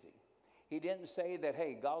just busy. He didn't say that,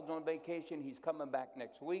 hey, God's on vacation. He's coming back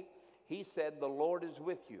next week. He said the Lord is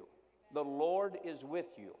with you. The Lord is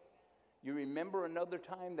with you. You remember another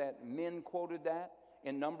time that men quoted that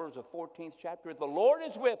in Numbers, the 14th chapter? If the Lord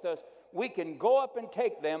is with us, we can go up and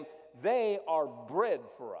take them. They are bread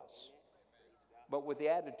for us. But with the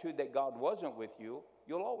attitude that God wasn't with you,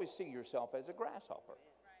 you'll always see yourself as a grasshopper.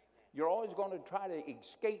 You're always going to try to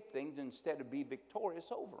escape things instead of be victorious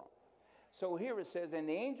over them. So here it says, and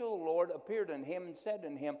the angel of the Lord appeared unto him and said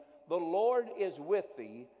unto him, the Lord is with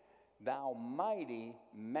thee, thou mighty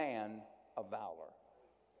man of valor.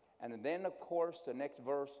 And then, of course, the next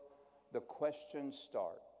verse, the questions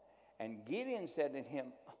start. And Gideon said unto him,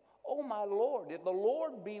 oh my Lord, if the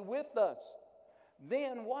Lord be with us,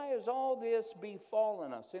 then why has all this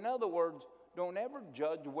befallen us? In other words, don't ever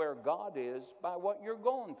judge where God is by what you're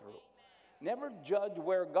going through. Never judge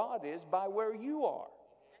where God is by where you are.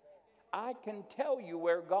 I can tell you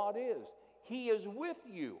where God is. He is with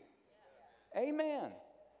you. Amen.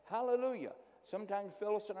 Hallelujah. Sometimes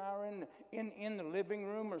Phyllis and I are in the living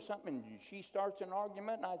room or something, and she starts an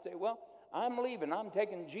argument, and I say, well, I'm leaving. I'm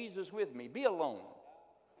taking Jesus with me. Be alone.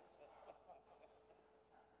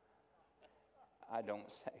 I don't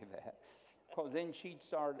say that, because then she'd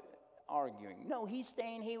start arguing. No, he's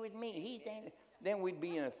staying here with me. He's staying. Then we'd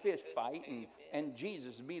be in a fist fight, and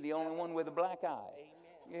Jesus would be the only one with a black eye.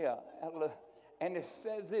 Yeah. And it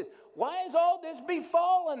says this, why is all this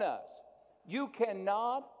befallen us? You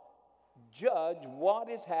cannot judge what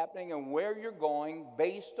is happening and where you're going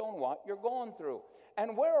based on what you're going through.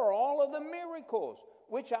 And where are all of the miracles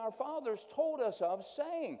which our fathers told us of,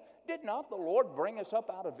 saying, did not the Lord bring us up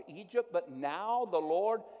out of Egypt? But now the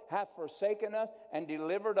Lord hath forsaken us and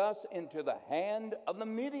delivered us into the hand of the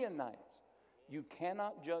Midianites. You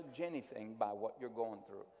cannot judge anything by what you're going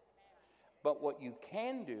through. But what you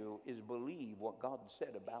can do is believe what God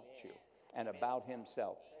said about you and about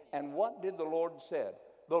himself. And what did the Lord said?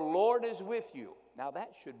 The Lord is with you. Now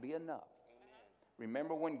that should be enough.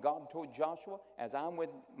 Remember when God told Joshua, as I'm with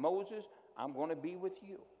Moses, I'm going to be with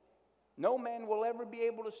you. No man will ever be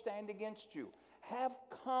able to stand against you. Have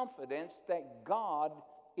confidence that God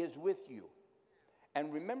is with you.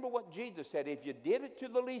 And remember what Jesus said, if you did it to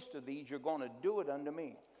the least of these, you're going to do it unto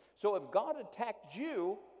me. So if God attacked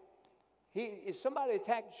you, if somebody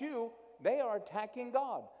attacks you, they are attacking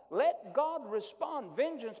God. Let God respond.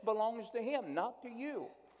 Vengeance belongs to him, not to you.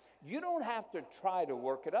 You don't have to try to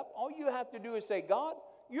work it up. All you have to do is say, God,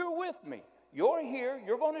 you're with me. You're here.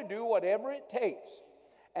 You're going to do whatever it takes.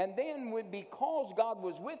 And then because God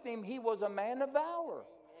was with him, he was a man of valor.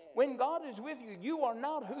 When God is with you, you are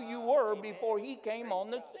not who you were before he came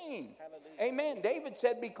on the scene. Amen. David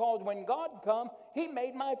said, because when God come, he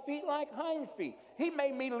made my feet like hind feet. He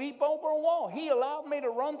made me leap over a wall. He allowed me to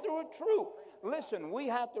run through a troop. Listen, we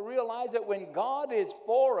have to realize that when God is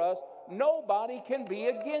for us, nobody can be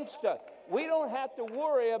against us. We don't have to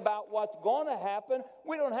worry about what's going to happen.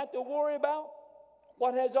 We don't have to worry about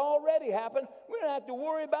what has already happened. We don't have to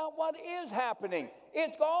worry about what is happening.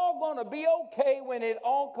 It's all going to be okay when it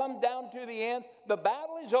all comes down to the end. The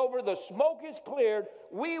battle is over. The smoke is cleared.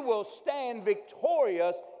 We will stand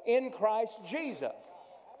victorious in Christ Jesus.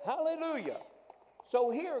 Hallelujah. So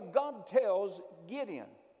here God tells Gideon,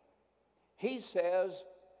 he says,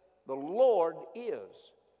 the Lord is,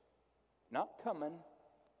 not coming,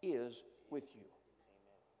 is with you.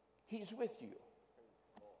 He's with you.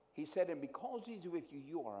 He said, and because he's with you,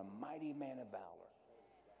 you are a mighty man of valor.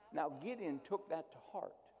 Now Gideon took that to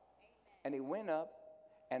heart. And he went up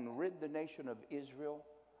and rid the nation of Israel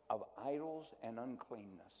of idols and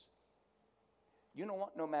uncleanness. You know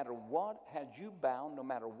what? No matter what has you bound, no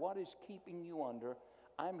matter what is keeping you under,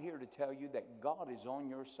 I'm here to tell you that God is on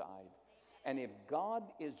your side. And if God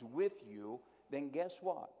is with you, then guess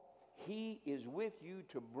what? He is with you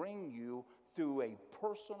to bring you through a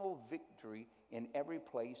personal victory in every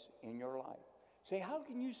place in your life. Say, how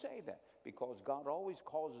can you say that? Because God always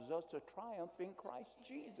causes us to triumph in Christ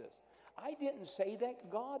Jesus. I didn't say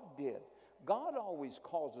that, God did. God always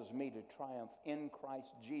causes me to triumph in Christ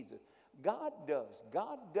Jesus. God does.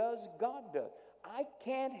 God does. God does. I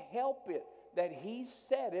can't help it that he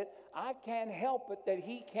said it. I can't help it that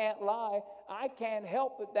he can't lie. I can't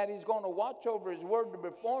help it that he's going to watch over his word to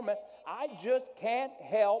perform it. I just can't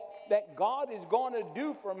help that God is going to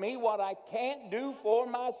do for me what I can't do for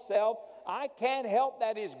myself. I can't help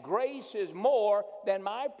that his grace is more than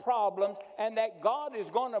my problems, and that God is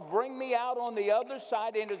going to bring me out on the other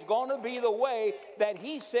side, and it's going to be the way that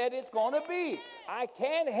he said it's going to be. I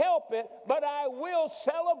can't help it, but I will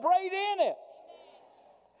celebrate in it.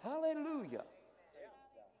 Hallelujah.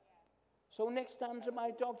 So next time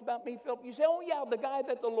somebody talks about me, Philip, you say, oh yeah, the guy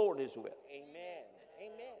that the Lord is with. Amen.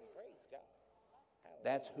 Amen. Praise God. Hallelujah.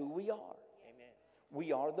 That's who we are. Amen.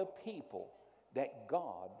 We are the people that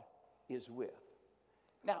God is with.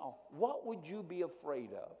 Now, what would you be afraid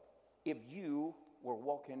of if you were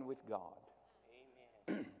walking with God?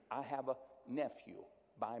 Amen. I have a nephew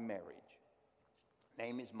by marriage.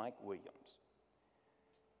 Name is Mike Williams.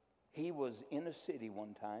 He was in a city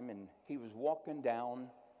one time, and he was walking down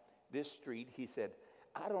this street. He said,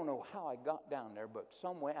 I don't know how I got down there, but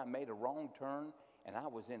some way I made a wrong turn, and I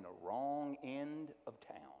was in the wrong end of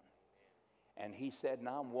town. And he said, and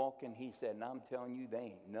I'm walking, he said, and I'm telling you, there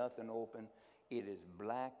ain't nothing open. It is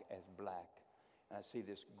black as black. And I see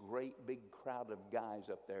this great big crowd of guys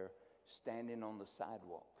up there standing on the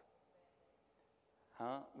sidewalk,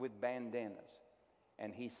 with bandanas.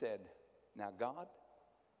 And he said, now God,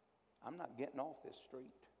 I'm not getting off this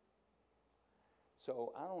street.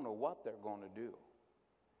 So I don't know what they're going to do.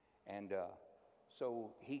 And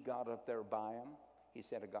so he got up there by him. He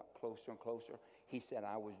said, I got closer and closer. He said,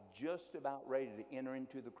 I was just about ready to enter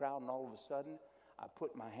into the crowd, and all of a sudden, I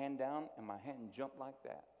put my hand down, and my hand jumped like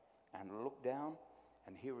that. And I looked down,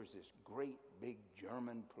 and here was this great big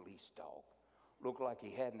German police dog. Looked like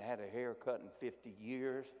he hadn't had a haircut in 50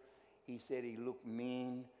 years. He said he looked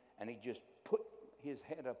mean, and he just put his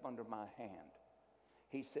head up under my hand.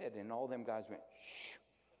 He said, and all them guys went, shh.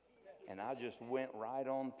 And I just went right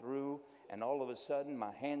on through, and all of a sudden,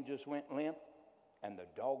 my hand just went limp, and the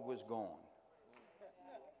dog was gone.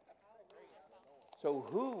 So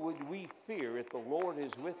who would we fear if the Lord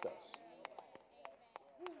is with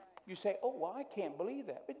us? You say, oh, well, I can't believe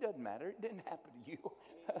that. It doesn't matter. It didn't happen to you.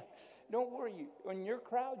 Don't worry. In your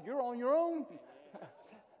crowd, you're on your own.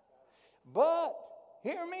 But,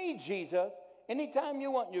 hear me, Jesus. Anytime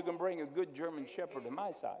you want, you can bring a good German shepherd to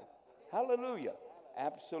my side. Hallelujah.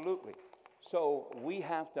 Absolutely. So we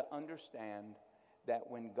have to understand that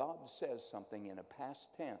when God says something in a past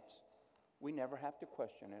tense, we never have to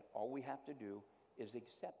question it. All we have to do is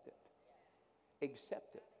accept it.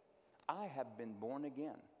 Accept it. I have been born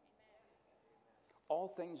again.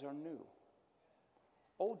 All things are new.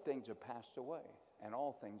 Old things are passed away, and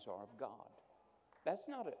all things are of God. That's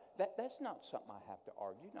not something I have to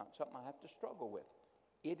argue, not something I have to struggle with.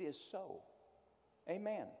 It is so.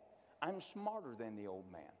 Amen. I'm smarter than the old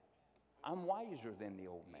man. I'm wiser than the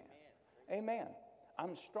old man. Amen.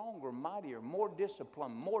 I'm stronger, mightier, more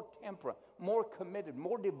disciplined, more temperate, more committed,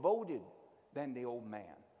 more devoted than the old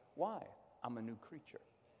man. Why? I'm a new creature.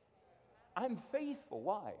 I'm faithful.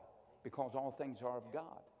 Why? Because all things are of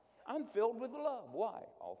God. I'm filled with love. Why?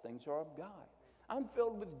 All things are of God. I'm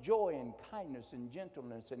filled with joy and kindness and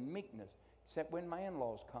gentleness and meekness, except when my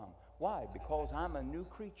in-laws come. Why? Because I'm a new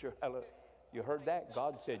creature. Hello. You heard that?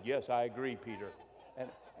 God said, yes, I agree, Peter.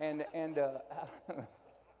 And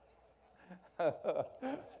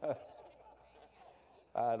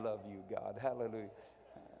I love you, God. Hallelujah.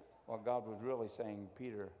 Well, God was really saying,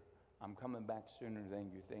 Peter, I'm coming back sooner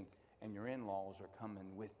than you think, and your in-laws are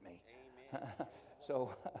coming with me.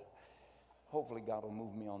 So hopefully God will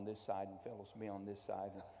move me on this side and Phyllis be on this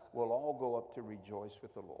side, and we'll all go up to rejoice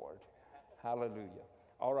with the Lord. Hallelujah.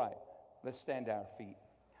 All right, let's stand to our feet.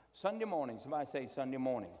 Sunday morning, somebody say Sunday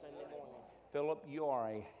morning. Sunday morning. Philip, you are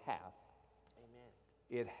a half. Amen.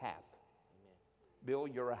 It hath. Amen. Bill,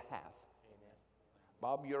 you're a half. Amen.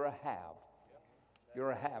 Bob, you're a have.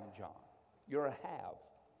 You're a have, John. You're a have.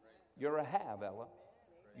 You're a have, Ella.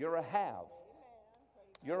 You're a have.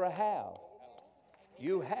 You're a have.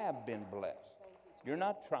 You have been blessed. You're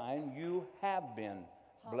not trying. You have been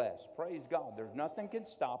blessed. Praise God. There's nothing can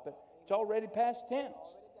stop it. It's already past tense.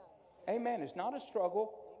 Amen. It's not a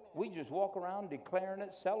struggle. We just walk around declaring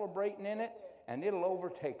it, celebrating in it, and it'll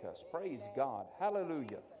overtake us. Praise God.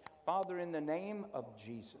 Hallelujah. Father, in the name of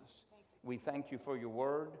Jesus, we thank you for your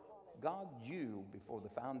word. God, you, before the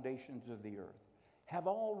foundations of the earth, have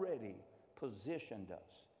already positioned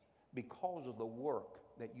us because of the work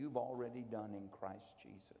that you've already done in Christ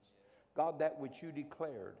Jesus. God, that which you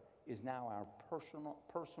declared is now our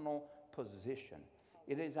personal position.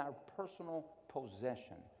 It is our personal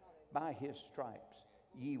possession. By his stripes,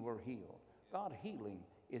 ye were healed. God, healing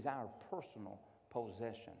is our personal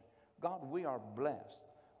possession. God, we are blessed.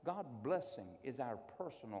 God, blessing is our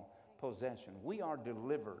personal possession. We are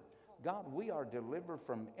delivered. God, we are delivered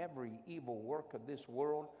from every evil work of this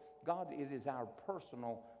world. God, it is our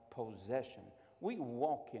personal possession. We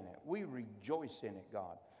walk in it. We rejoice in it,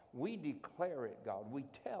 God. We declare it, God. We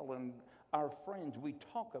tell and our friends, we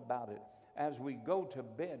talk about it as we go to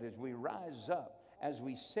bed, as we rise up, as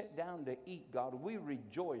we sit down to eat, God. We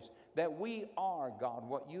rejoice that we are, God,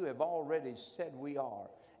 what you have already said we are.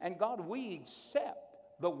 And God, we accept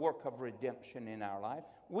the work of redemption in our life.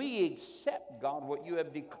 We accept, God, what you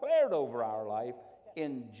have declared over our life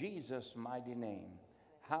in Jesus' mighty name.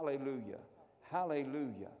 Hallelujah.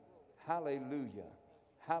 Hallelujah. Hallelujah.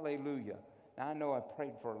 Hallelujah. Now, I know I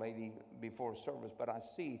prayed for a lady before service, but I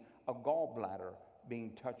see a gallbladder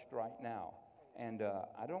being touched right now. And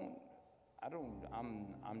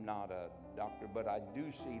I'm not a doctor, but I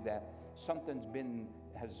do see that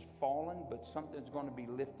has fallen, but something's going to be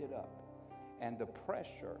lifted up. And the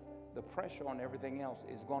pressure on everything else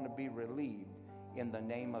is going to be relieved in the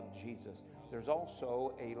name of Jesus. There's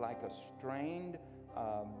also a strained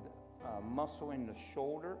muscle in the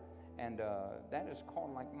shoulder, and that is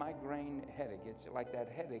called like migraine headache. It's like that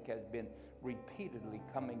headache has been repeatedly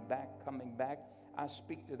coming back. I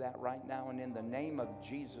speak to that right now, and in the name of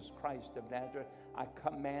Jesus Christ of Nazareth, I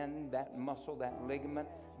command that muscle, that ligament,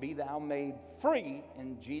 be thou made free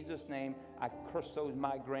in Jesus' name. I curse those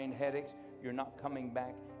migraine headaches. You're not coming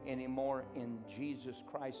back anymore in Jesus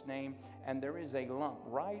Christ's name. And there is a lump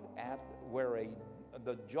right at where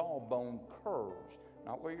the jawbone curves,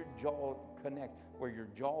 not where your jaw connects, where your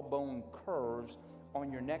jawbone curves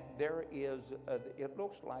on your neck. There is, it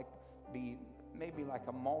looks like maybe like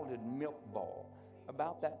a malted milk ball,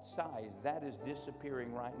 about that size. That is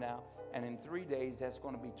disappearing right now. And in 3 days, that's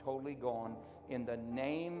going to be totally gone in the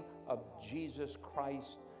name of Jesus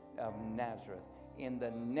Christ of Nazareth. In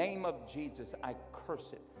the name of Jesus, I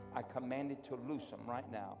curse it. I command it to loose him right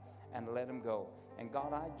now and let him go. And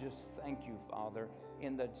God, I just thank you, Father,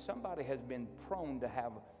 in that somebody has been prone to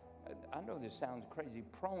have, I know this sounds crazy,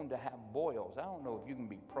 prone to have boils. I don't know if you can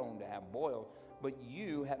be prone to have boils, but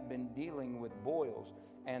you have been dealing with boils.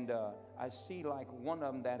 And I see like one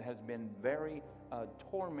of them that has been very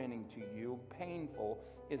tormenting to you, painful,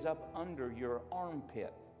 is up under your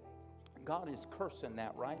armpit. God is cursing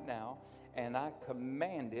that right now, and I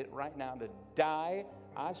command it right now to die.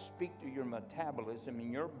 I speak to your metabolism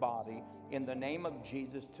in your body in the name of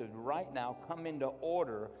Jesus to right now come into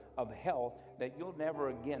order of health, that you'll never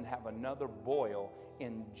again have another boil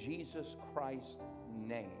in Jesus Christ's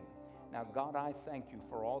name. Now, God, I thank you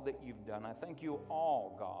for all that you've done. I thank you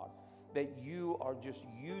all, God, that you are just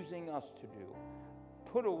using us to do.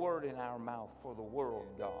 Put a word in our mouth for the world,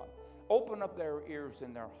 God. Open up their ears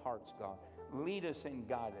and their hearts, God. Lead us and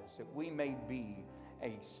guide us that we may be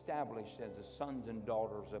established as the sons and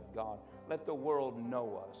daughters of God. Let the world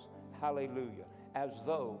know us, hallelujah, as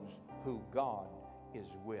those who God is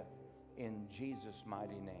with. In Jesus'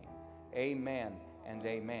 mighty name, amen and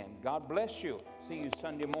amen. God bless you. See you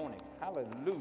Sunday morning. Hallelujah.